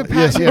was you will. the pa-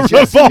 Yes, Yes,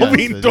 yes,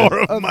 Revolving yes, door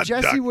yes. of of mud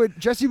Jesse duck.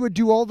 Jesse would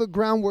do all the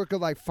groundwork of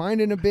like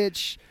finding a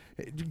bitch,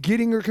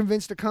 getting her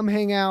convinced to come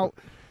hang out,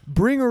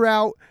 bring her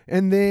out,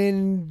 and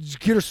then just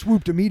get her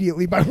swooped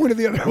immediately by one of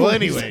the other Well, ones.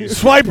 anyways.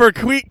 Swiper,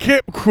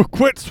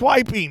 quit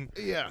swiping.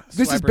 Yeah.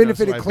 This has Swiper, no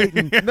benefited swiper.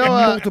 Clayton No,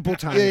 multiple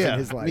times yeah, in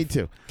his life. Me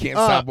too. Can't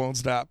stop, won't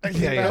stop. I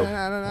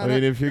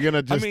mean, if you're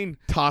gonna just mean-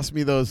 toss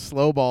me those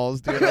slow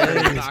balls, dude, I'm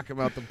gonna knock them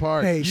out the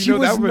park. Hey, You she know,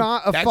 was that would,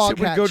 not a that fog shit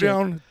would hat go chick.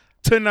 down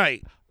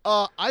tonight.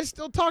 I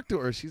still talk to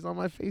her. She's on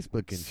my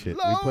Facebook and shit.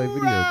 We play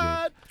video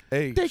games.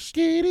 Hey, Take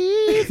it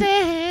easy. Do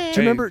you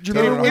remember tell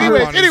when her her- to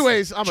hop on his-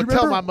 Anyways, I'm Do you gonna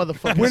tell my remember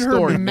motherfucking when her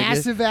story. nigga.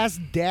 massive ass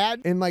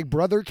dad and like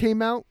brother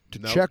came out to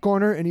Nope. check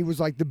on her, and he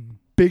was like the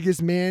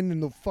biggest man in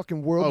the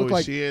fucking world. Oh, Looked was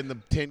like she in the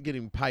tent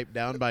getting piped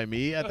down by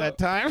me at that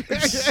time?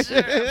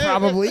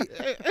 probably.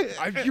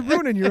 You're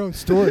ruining your own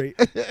story.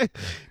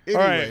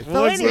 Anyways,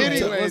 well, let's let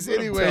him anyways,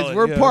 tell it,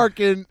 we're yeah.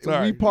 parking.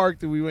 Sorry. We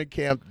parked and we went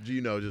camp.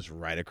 Just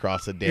right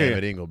across the dam Yeah.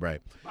 at Inglebright,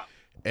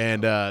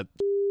 and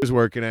was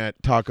working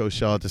at Taco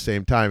Shell at the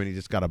same time, and he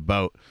just got a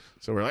boat.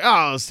 So we're like,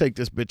 oh, let's take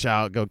this bitch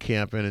out, go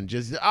camping, and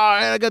just, all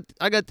right,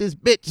 I got this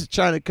bitch that's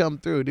trying to come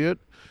through, dude.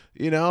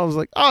 You know, I was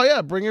like, oh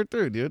yeah, bring her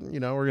through, dude. You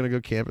know, we're gonna go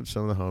camping with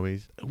some of the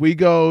homies. We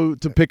go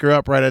to pick her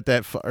up right at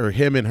that, or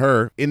him and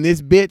her. And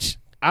this bitch,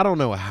 I don't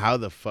know how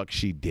the fuck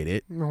she did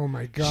it. Oh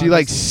my god. She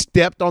like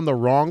stepped on the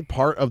wrong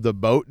part of the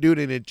boat, dude,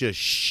 and it just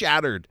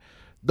shattered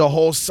the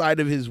whole side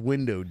of his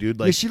window, dude.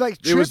 Like yeah, she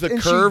like it was tripped the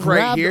and curve she right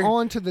grabbed here.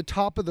 onto the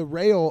top of the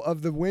rail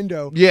of the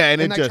window. Yeah,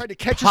 and it like just tried to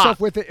catch popped. herself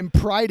with it and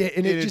pried it,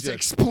 and it just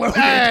exploded.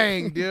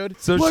 Bang, dude.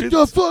 So what shit's-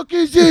 the fuck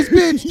is this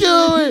bitch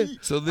doing?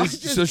 So I this,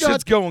 just so got-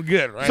 shit's going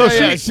good, right? So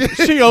yeah,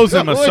 she owes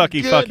him a going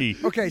sucky good.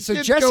 fucky. Okay, so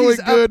It's Jesse's going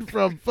up. good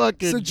from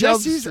fucking So Jump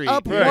Jesse's Street.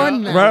 up Right.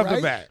 one now, Right off right?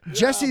 the bat.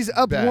 Jesse's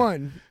up Bat.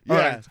 one. Yeah. All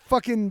right.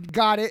 Fucking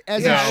got it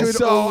as Yeah, he should.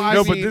 so always. I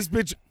No, mean- but this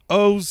bitch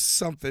owes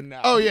something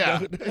now. Oh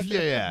yeah,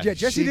 yeah. Yeah,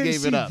 Jesse She didn't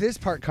gave see it up. this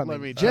part coming. Let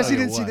me tell Jesse you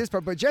didn't see what. this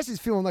part, but Jesse's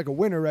feeling like a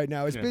winner right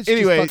now. His bitch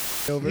Anyway, just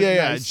fucked over.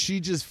 yeah, Nice. she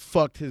just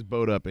fucked his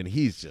boat up, and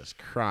he's just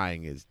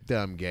crying his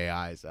dumb gay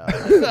eyes out.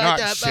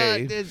 Not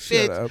shade.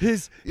 Shut up.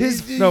 His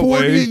No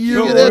way. 40-year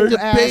No You way. have old to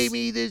pay ass.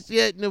 me this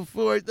yet and the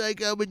fourth. Like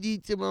I'm gonna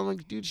need some. I'm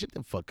like, dude, shut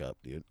the fuck up,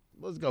 dude.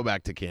 Let's go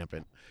back to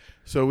camping.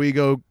 So we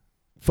go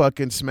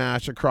fucking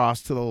smash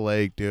across to the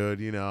lake, dude.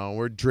 You know,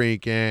 we're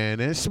drinking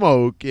and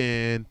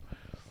smoking,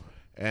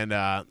 and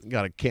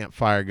got a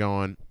campfire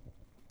going.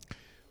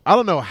 I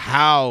don't know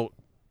how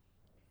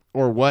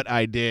or what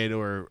I did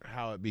or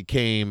how it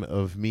became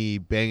of me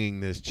banging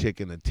this chick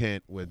in the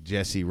tent with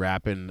Jesse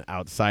rapping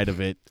outside of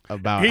it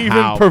about He even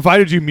how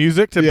provided you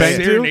music to Yeah, bang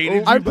to. serenaded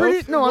you I'm both? pretty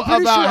about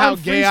sure how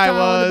I'm gay I freestyling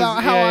was,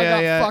 about how I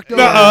got fucked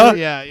Nuh-uh. over.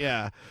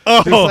 yeah.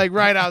 Oh, Just like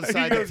right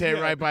outside the tent,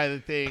 right by the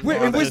thing. Wait,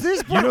 All was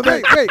this- this part?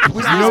 Wait, was You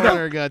this know part?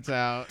 her guts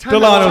out. Time out,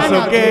 Delano's time so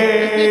out.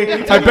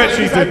 gay. I bet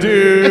she's a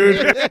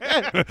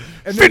dude.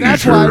 And then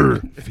that's why.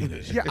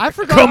 Yeah, I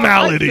forgot.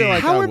 Comality. I feel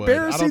like I How would. I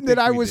embarrassing don't that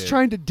think I we was did.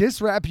 trying to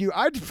diss rap you.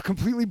 I'd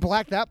completely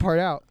blacked that part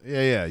out.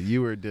 Yeah,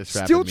 you were diss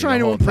rapping Still me trying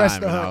the to whole impress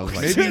time, the and I hoes. was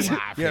like, Maybe-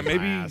 laughing yeah, my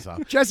maybe- ass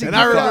off. Jesse, And I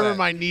keep remember that.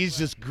 my knees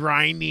just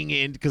grinding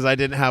in because I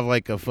didn't have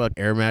like a fuck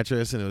air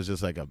mattress and it was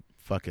just like a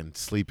fucking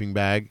sleeping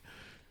bag.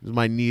 It was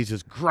my knees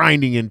just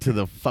grinding into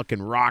the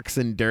fucking rocks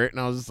and dirt,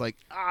 and I was just like,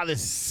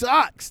 this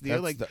sucks, dude.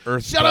 That's like, the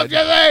earth shut up, bud.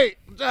 Jesse!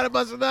 I'm trying to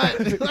bust a nut.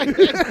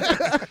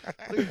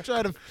 I'm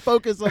trying to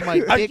focus on my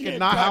dick and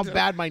not how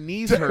bad my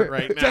knees hurt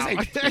right now.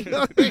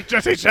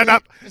 Jesse, shut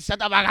up. Shut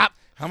the fuck up.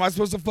 How am I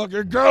supposed to fuck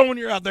your girl when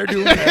you're out there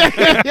doing that?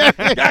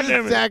 damn it.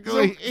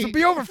 Exactly. So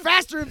be over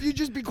faster if you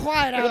just be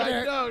quiet out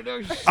there.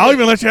 No, I'll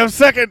even let you have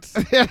seconds.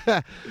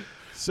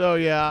 So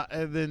yeah,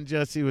 and then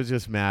Jesse was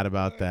just mad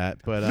about that.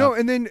 But No,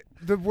 and then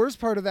the worst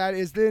part of that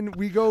is then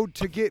we go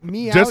to get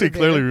me out Jesse of there.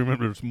 clearly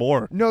remembers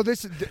more. No,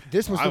 this was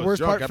I the was worst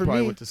drunk. part I for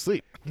probably me. went to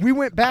sleep. We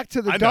went back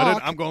to the I dock,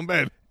 nutted. I'm going to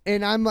bed.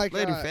 and I'm like,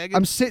 Later, faggot.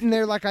 I'm sitting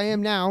there like I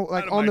am now,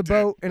 like Out of on my the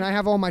boat, and I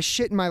have all my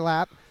shit in my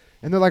lap.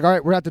 And they're like, all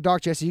right, we're at the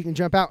dock, Jesse. You can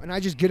jump out. And I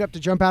just get up to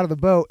jump out of the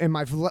boat, and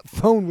my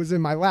phone was in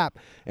my lap.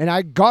 And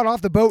I got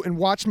off the boat and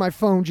watched my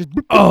phone just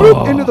boop, boop,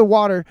 boop into the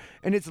water,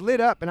 and it's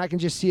lit up, and I can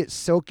just see it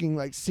soaking,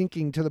 like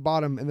sinking to the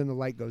bottom, and then the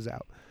light goes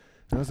out.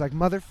 And I was like,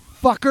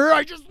 motherfucker,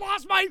 I just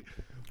lost my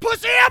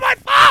pussy and my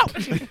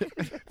phone.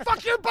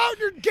 Fuck your boat,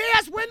 your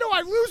gay-ass window.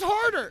 I lose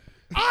harder.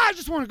 I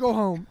just want to go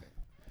home.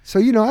 So,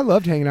 I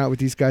loved hanging out with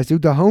these guys,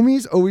 dude. The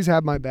homies always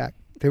had my back.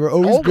 They were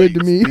always good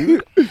to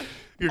me.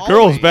 Your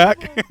girl's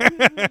back.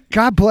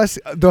 God bless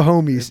the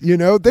homies. You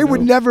know, they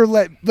would never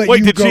let Wait,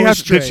 you did go she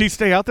astray. did she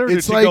stay out there? Or did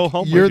It's she like go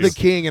home you're with the you?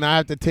 king, and I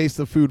have to taste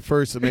the food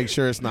first to make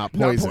sure it's not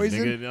Not poison. poison?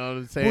 nigga, you know what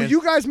I'm saying? Well,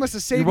 you guys must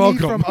have saved You're me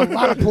from welcome. a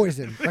lot of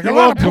poison. Like a You're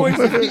lot of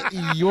welcome. poison.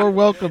 You're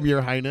welcome,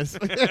 Your Highness.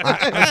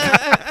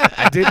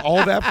 I did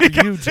all that for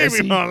you, Save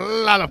Jesse. me a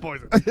lot of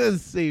poison.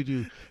 Saved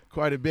you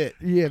quite a bit,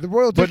 Yeah, the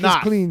royal but dick is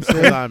not clean, because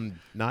sir. I'm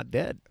not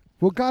dead.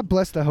 Well, God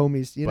bless the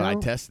homies. You but know,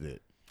 I tested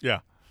it. Yeah.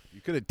 You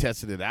could have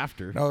tested it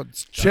after. No,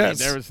 it's I mean, chess.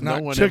 there was not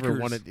no one checkers. ever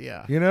wanted.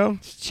 Yeah, You know,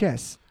 it's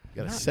chess. you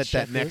gotta Not set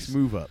that next checkers.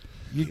 move up.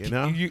 You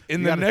know, in you the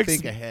gotta next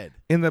think ahead.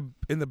 in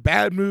the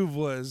bad move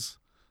was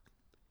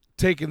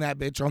taking that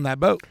bitch on that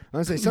boat. I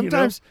was say You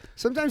know?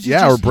 sometimes you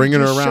Yeah, just, or bringing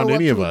you her just around show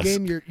any up of to a us.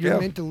 game you're Yeah.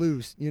 meant to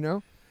lose. You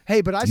know.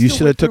 Hey, but I You still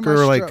shoulda went through took my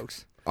her, like,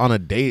 strokes. On a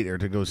date or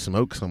to go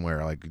smoke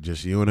somewhere, like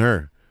just you and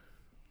her.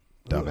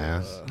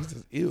 Dumbass. He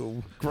says,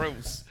 ew,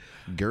 gross.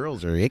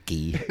 Girls are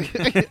icky.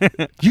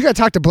 You got to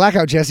talk to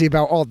Blackout Jesse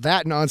about all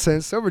that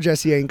nonsense. Sober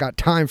Jesse ain't got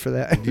time for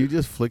that. Do you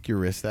just flick your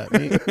wrist at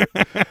me?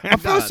 I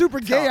feel super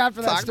gay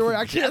after that talk story. to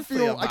I can't Jesse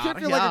feel about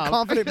like a him.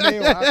 confident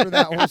male after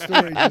that whole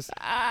story. Just,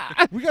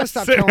 we gotta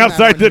stop Sitting telling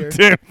outside that the one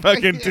here. tent,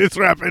 fucking diss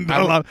rapping.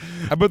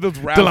 I bet those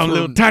raps Till I'm were,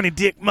 little tiny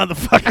dick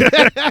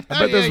motherfucker. I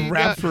bet those Yeah, you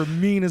raps were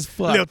mean as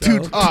fuck. little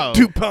though. Oh.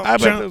 two pump I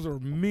bet jump. those were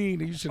mean.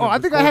 You should Oh, have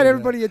I think I had recorded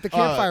everybody at the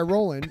campfire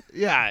rolling.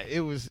 Yeah,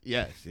 it was.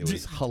 Yes, it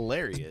was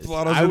hilarious.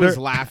 Lotto's I over was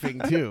there. laughing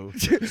too.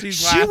 that. She's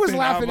She was I'm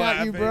laughing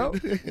at you, bro.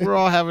 We're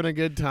all having a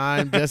good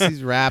time.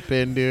 Jesse's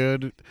rapping,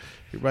 dude.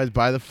 Everybody's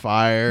by the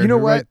fire. You know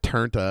Everybody's what?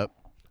 Turned up.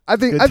 I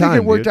think Good it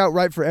time, worked dude. out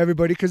right for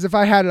everybody because if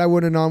I had it, I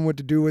wouldn't have known what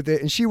to do with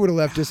it, and she would have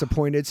left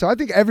disappointed. So I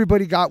think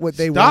everybody got what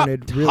they Stop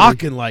wanted. Really.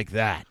 talking like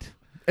that.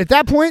 At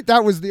that point,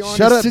 that was the honest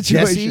Shut up,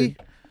 situation. Jesse.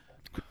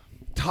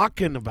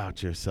 Talking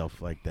about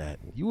yourself like that.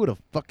 You would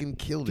have fucking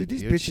killed Dude, it,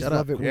 these dude. bitches Shut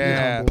love up. it when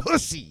Yeah. you're humble.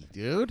 Pussy,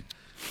 dude.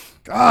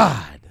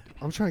 God.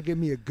 I'm trying to get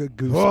me a good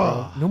goose,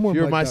 bro. No more. If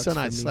you're mud my ducks son, for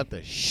I'd me. slap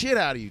the shit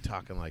out of you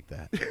talking like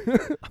that.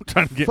 I'm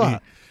trying to get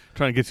Fuck.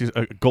 you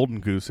a golden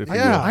goose, if you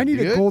Yeah. will. I need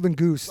a dude. golden It's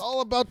goose.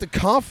 all about the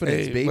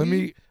confidence, Hey, baby. let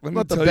me I'm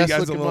not the tell you best guys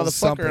a looking little motherfucker,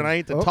 something. and I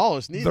ain't the Oh.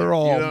 tallest neither. They're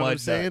all you know what mud I'm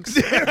saying? ducks.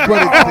 But it's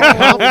the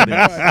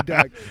confidence. Mud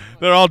duck.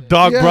 They're all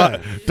Yeah.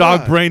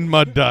 dog-brained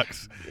mud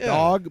ducks. Yeah.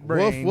 Dog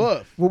brain. Woof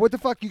woof. Well, what the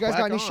fuck? You guys got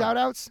Black any on. shout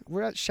outs?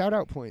 We're at shout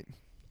out point.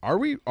 Are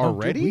we Oh, dude,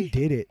 already? we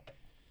did it.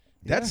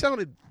 That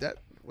sounded that.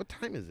 What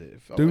time is it?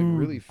 It felt Dude. like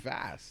really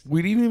fast.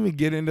 We didn't even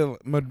get into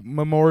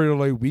Memorial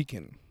Day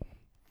weekend.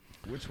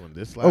 Which one?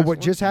 This Oh, last what one?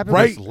 just happened?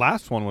 Right. This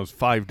last one was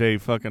 5-day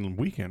fucking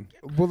weekend.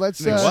 Well, let's.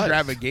 An What?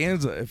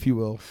 extravaganza, if you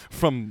will.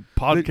 From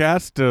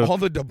podcast to All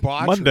the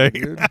debauchery, Monday.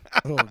 dude.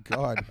 Oh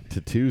God.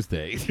 to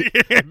Tuesday.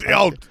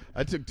 oh,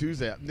 I took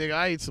Tuesday. Nigga,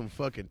 I ate some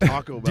fucking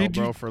Taco Bell, Did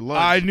you- bro, for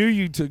lunch. I knew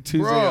you took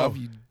Tuesday Bro. off.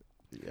 You,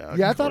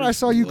 Yeah, I thought I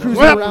saw you cruising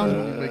Well,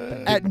 around make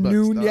the at big bucks,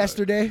 noon dog.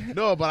 yesterday.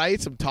 No, but I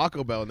ate some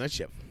Taco Bell, and that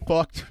shit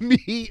fucked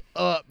me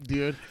up,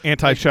 dude.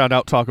 anti-shout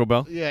out Taco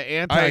Bell. Yeah, I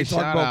anti ate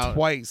Taco shout Bell out.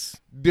 twice.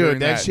 during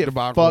Dude, that shit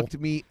debacle. fucked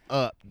me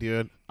up,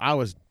 dude. I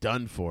was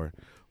done for.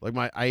 Like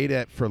I ate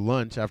it for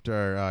lunch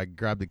after I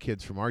grabbed the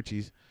kids from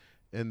Archie's,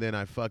 and then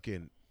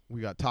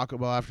we got Taco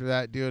Bell after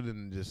that, dude,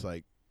 and just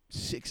like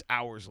 6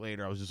 hours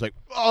later, I was just like,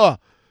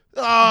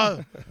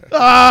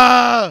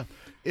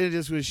 it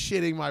just was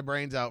shitting my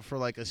brains out for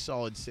like a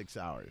solid 6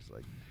 hours.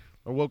 Like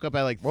I woke up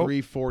at like Well-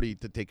 3:40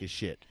 to take a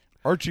shit.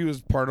 Archie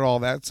was part of all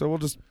that, so we'll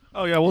just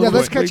Oh yeah, well, Yeah,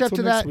 let's wait catch up till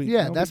to next that. week.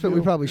 Yeah, No that's big what we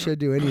deal. probably should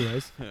do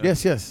anyways.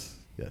 Yes.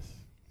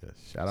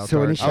 Shout out So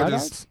to any Archie. shout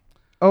just- outs?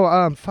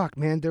 Oh, fuck,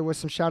 man. There was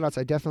some shout outs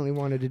I definitely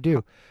wanted to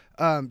do.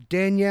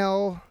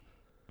 Danielle,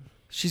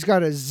 she's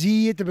got a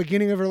Z at the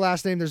beginning of her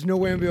last name. There's no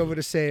way I'm going to be able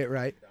to say it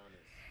right.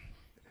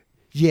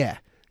 Yeah.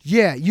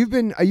 Yeah, you've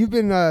been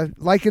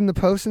liking the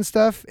posts and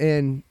stuff,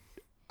 and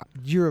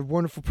you're a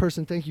wonderful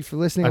person. Thank you for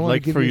listening. I I'd wanna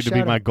like give for you you a to be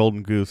shout my out.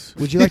 golden goose.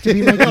 Would you like to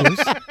be my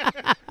goose?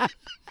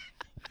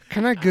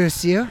 Can I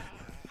goose you?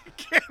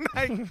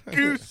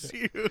 Goose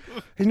you.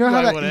 You know how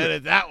I that? would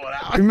edit that one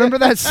out. Remember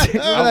that?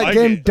 Remember that like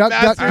game, it. Duck,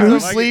 Duck, Master of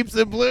Goose? Sleeps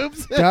and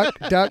Bloops. Duck,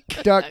 Duck,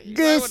 Duck, You might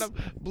Goose. wanna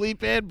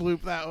bleep and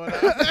bloop that one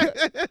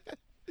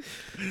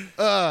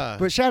out.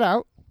 But shout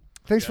out.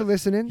 Thanks for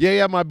listening.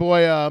 Yeah, my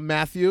boy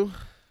Matthew.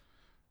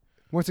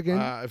 Once again,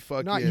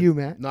 not you,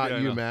 Matt. Not Yeah, I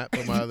you, know. Matt,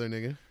 but my other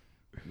nigga,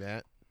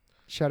 Matt.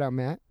 Shout out,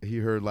 Matt. He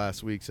heard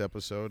last week's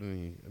episode and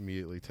he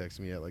immediately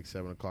texted me at like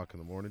 7:00 in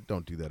the morning.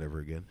 Don't do that ever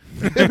again.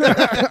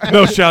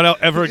 No shout out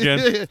ever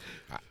again.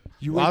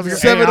 you Well, I were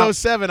was there.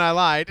 7:07. I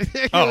lied.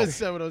 It Oh. was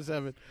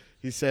 7:07.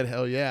 He said,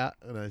 "Hell yeah,"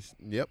 and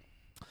yep.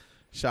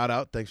 Shout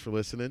out. Thanks for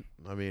listening.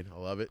 I mean, I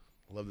love it.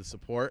 I love the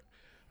support.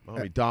 My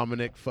homie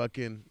Dominic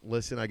fucking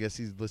listen. I guess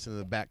he's listening to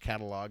the back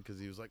catalog because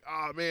he was like,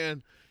 "Oh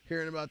man,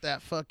 hearing about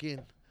that fucking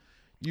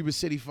Yuba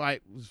City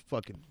fight was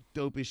fucking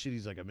dope as shit."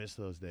 He's like, "I miss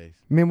those days."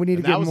 Man, we need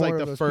And to get that was more like of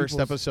the those first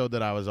people's- episode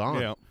that I was on.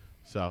 Yeah.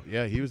 So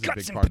yeah, he was a big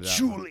Guts and part of that.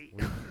 patchouli.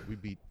 We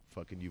beat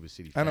fucking Yuba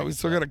City. I know we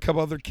still got a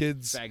couple other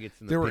kids faggots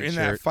in the that were pink in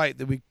shirt. that fight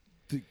that we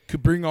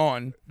could bring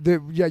on.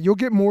 Yeah, you'll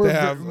get more They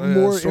have,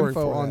 more story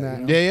info for on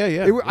that, that.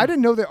 you know? Yeah. I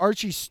didn't know that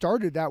Archie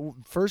started that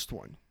first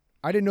one.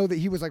 I didn't know that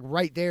he was like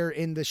right there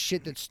in the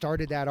shit that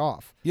started that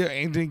off. Yeah,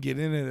 and didn't get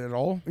in it at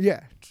all.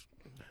 Yeah.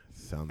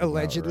 Sounds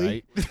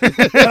Allegedly. About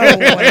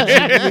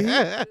Allegedly.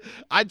 right.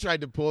 I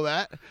tried to pull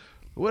that.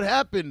 What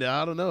happened?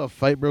 I don't know. A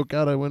fight broke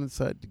out. I went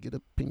inside to get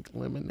a pink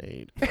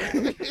lemonade.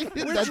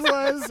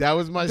 That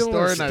was my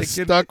story, and I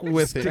stuck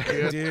with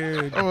it,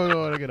 dude. Oh,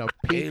 no, I get a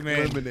pink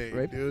lemonade,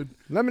 Right. dude.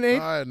 Lemonade.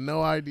 I had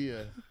no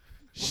idea.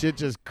 Shit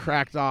just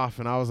cracked off,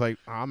 and I was like,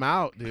 I'm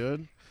out,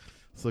 dude.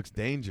 This looks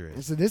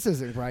dangerous. So this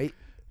isn't right.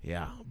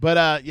 Yeah.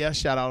 But, yeah,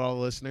 shout out all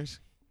the listeners.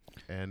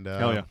 And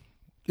Hell yeah.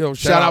 Yo,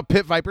 shout out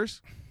Pit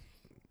Vipers.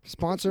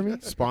 Sponsor me.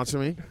 Sponsor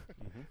me.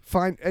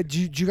 Find. Do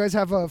you guys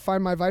have a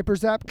Find My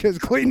Vipers app? Because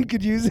Clayton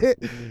could use it.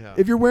 Yeah.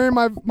 If you're wearing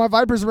my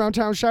Vipers around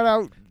town, shout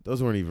out.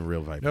 Those weren't even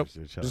real Vipers. Nope.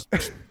 Dude. Shut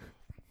up.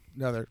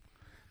 No,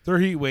 they're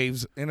heat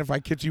waves, and if I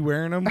catch you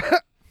wearing them,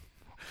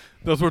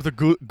 Those were the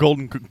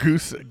golden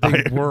goose.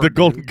 were, the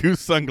golden dude. goose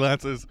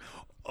sunglasses.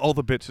 All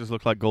the bitches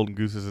look like golden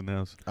gooses in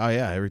those. Oh,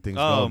 yeah. Everything's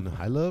Um, golden.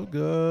 I love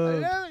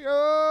good.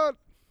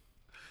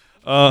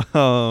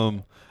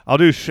 I'll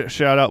do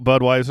shout out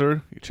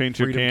Budweiser. You change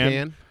your Freedom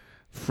can.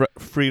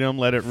 Freedom,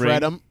 let it ring.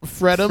 Fred 'em.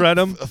 Fred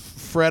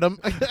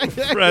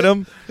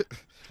 'em.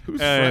 Who's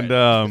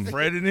And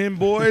Fred and him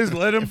boys,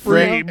 let them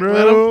Fred, free,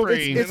 let 'em bro.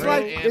 free.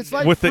 It's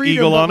like With the freedom,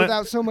 eagle but on it?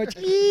 without so much.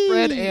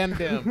 Fred and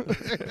them.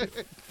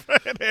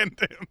 Fred and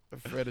him.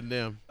 Fred and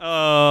them.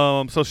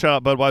 So shout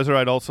out Budweiser.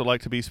 I'd also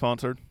like to be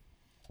sponsored.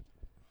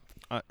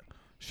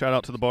 Shout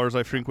out to the bars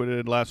I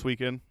frequented last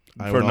weekend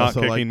I for would not also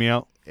kicking like- me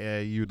out.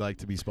 You'd like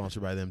to be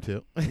sponsored by them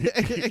too.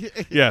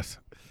 Yes.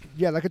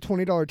 Yeah, like a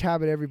 $20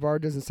 tab at every bar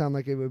doesn't sound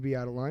like it would be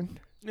out of line.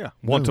 Yeah.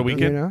 Once a No,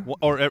 weekend. you know?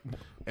 Or And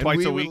twice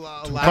we a would week.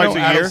 allow- Twice a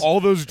Out year. of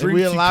all those And drinks,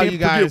 we allow can't you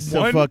guys forget to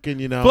one.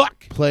 fucking, Fuck.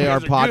 play You our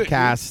guys are good, dude.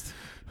 podcast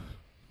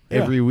Yeah.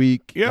 every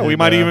week. Yeah, we and,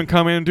 might even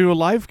come in and do a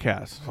live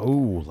cast. Oh,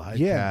 live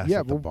Yeah, cast yeah,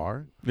 at the well-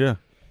 bar. Yeah.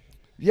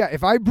 Yeah,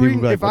 if I People bring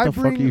be like, if what I the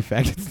fuck are you bring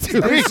faggots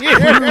crew doing? of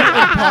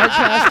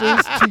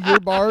podcasters to your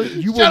bar,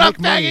 you will Shut up,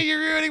 make money. faggot! You're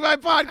ruining my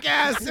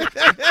podcast.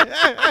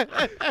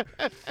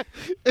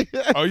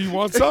 Oh, you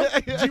want some?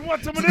 Do you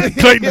want some of this?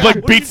 Clayton like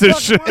What beats are you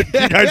his shit.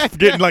 fucking You guys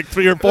getting like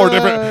three or four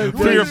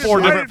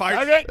different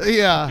fights.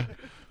 Yeah.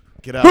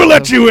 Get out. Who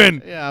let you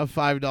in? Yeah,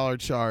 $5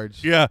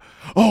 charge. Yeah.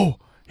 Oh.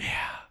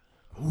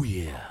 Oh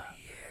yeah.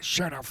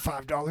 Shout out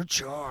 $5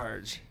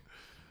 charge.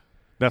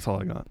 That's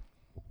all I got.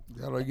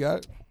 That what I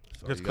got?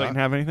 Does Clayton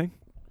have anything?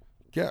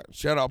 Yeah,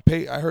 shout out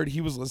Pate. I heard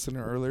he was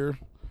listening earlier.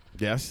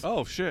 Yes.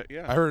 Oh shit. I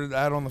Yeah. heard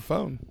that on the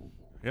phone.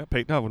 Yeah.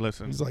 Peyton would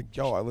listen. He's like,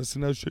 yo, I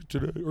listened to that shit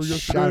today. Or yesterday.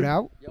 Shout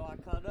out. Yo, I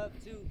caught up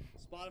too.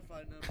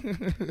 Spotify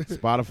now.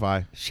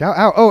 Spotify. Shout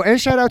out. Oh, and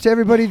shout out to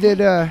everybody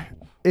that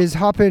is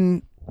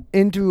hopping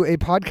into a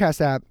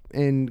podcast app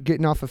and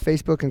getting off of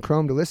Facebook and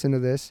Chrome to listen to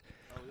this.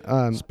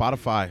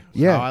 Spotify. That's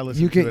Yeah, how I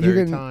listen you to can it you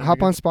every can time, hop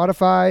dude. on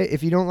Spotify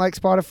if you don't like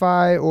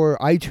Spotify or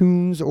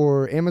iTunes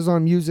or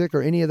Amazon Music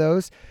or any of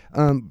those.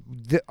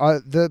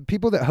 The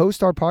people that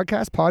host our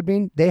podcast,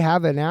 Podbean, they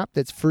have an app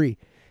that's free.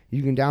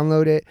 You can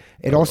download it.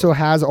 It also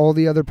has all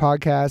the other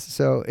podcasts.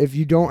 So if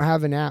you don't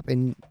have an app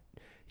and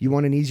you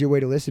want an easier way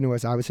to listen to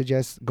us, I would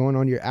suggest going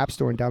on your app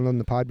store and downloading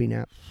the Podbean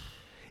app.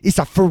 It's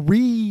a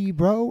free,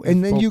 bro.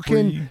 And then for you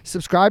free. can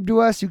subscribe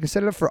to us. You can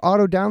set it up for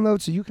auto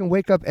download so you can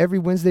wake up every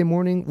Wednesday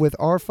morning with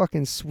our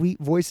fucking sweet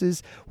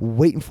voices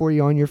waiting for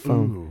you on your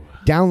phone.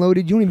 Downloaded.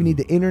 You don't even need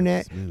the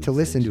internet to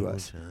listen to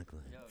us.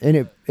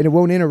 And it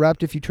won't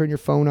interrupt if you turn your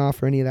phone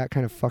off or any of that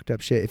kind of fucked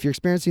up shit. If you're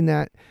experiencing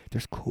that,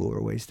 there's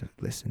cooler ways to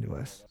listen to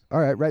us. All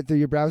right, right through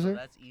your browser?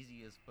 That's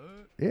easy as fuck.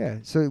 Yeah,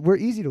 so we're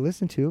easy to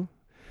listen to.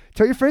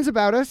 Tell your friends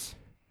about us.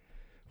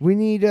 We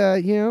need,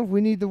 we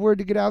need the word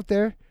to get out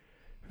there.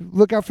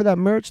 Look out for that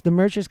merch. The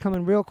merch is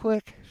coming real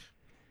quick.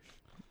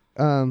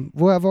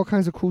 We'll have all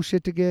kinds of cool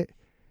shit to get.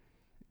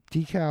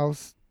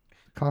 Decals,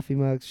 coffee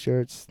mugs,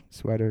 shirts,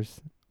 sweaters.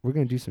 We're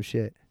going to do some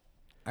shit.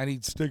 I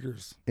need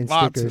stickers. And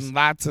lots stickers. and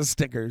lots of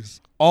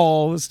stickers.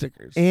 All the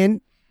stickers.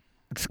 And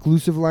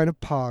exclusive line of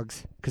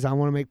Pogs, because I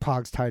want to make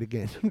Pogs tight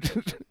again.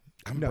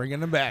 I'm bringing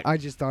them back. I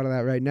just thought of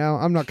that right now.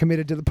 I'm not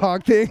committed to the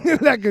Pog thing.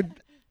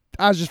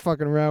 I was just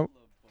fucking around.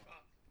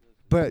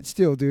 But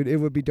still, dude, it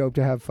would be dope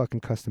to have fucking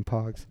custom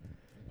Pogs.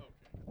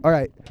 All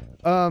right.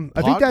 I think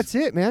Pogs? that's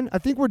it, man. I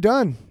think we're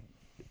done.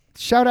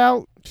 Shout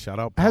out Shout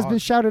out. has been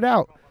shouted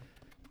out.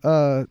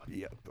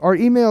 Our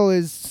email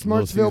is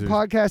Little Caesars.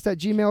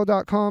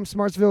 smartsvillepodcast@gmail.com.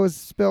 Smartsville is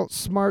spelled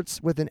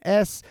smarts with an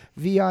S,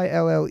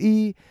 VILLE.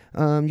 You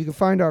can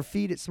find our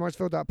feed at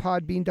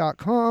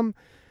smartsville.podbean.com.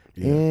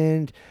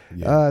 And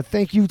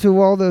thank you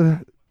to all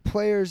the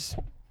players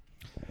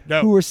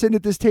No. who were sitting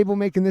at this table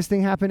making this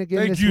thing happen again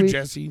Thank this you, week.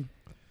 Jesse.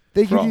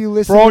 Thank you For, to you for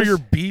listeners. all your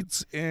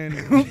beats and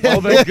all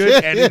that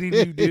good editing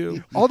you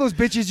do. all those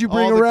bitches you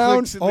bring All the around.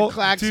 clicks and the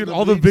clacks dude, and the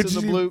all the bleeps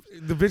and bitches,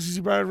 the the bitches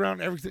you brought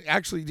around, everything.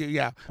 Actually, dude,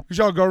 yeah, we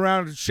should all go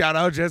around and shout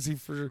out Jesse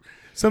for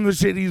some of the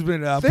shit he's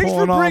been Thanks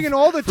pulling for bringing off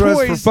all the for us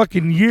for toys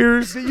fucking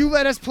years. that you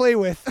let us play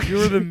with.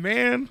 You're the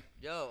man.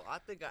 Yo, I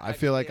think I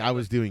feel like actually I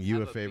was doing you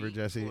have a favor, beat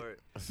Jesse. for it.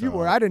 You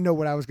were. I didn't know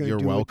what I was going to You're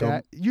do welcome.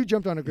 with that. You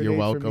jumped on a grenade You're for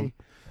welcome. me.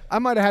 I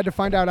might have had to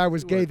find out I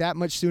was gay that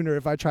much sooner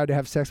if I tried to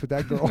have sex with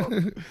that girl.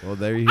 Well,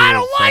 there you I go.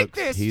 don't like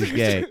this. He's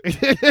gay.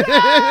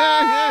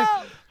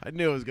 I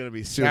knew it was gonna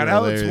be sooner. Shout or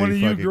out later to one of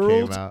he you fucking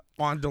girls came out.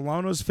 on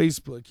Delano's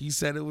Facebook. He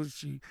said it was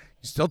she. You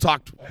still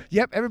talk to her.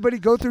 Yep, everybody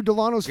go through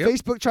Delano's Yep.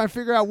 Facebook, try and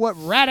figure out what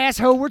rat ass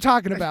hoe we're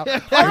talking about.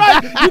 All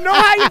right, you know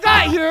how you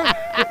got here.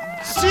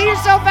 See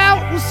yourself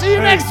out. We'll see you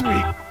next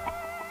week.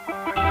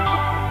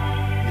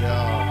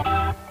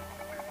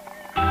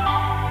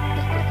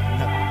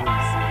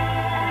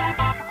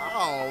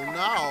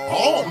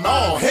 Oh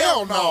no,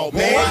 hell no,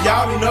 man.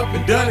 Y'all done up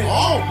and done it.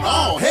 Oh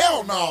no,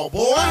 hell no,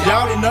 boy.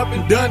 Y'all done up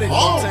and done it.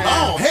 Oh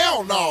no,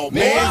 hell no,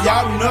 man.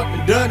 Y'all done up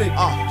and done it.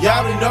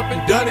 Y'all done up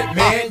and done it,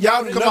 man.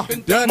 Y'all done up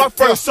and done it. My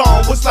first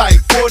song was like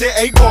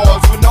 48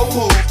 bars with no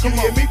hook. You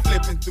hear me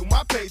flipping through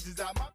my pages.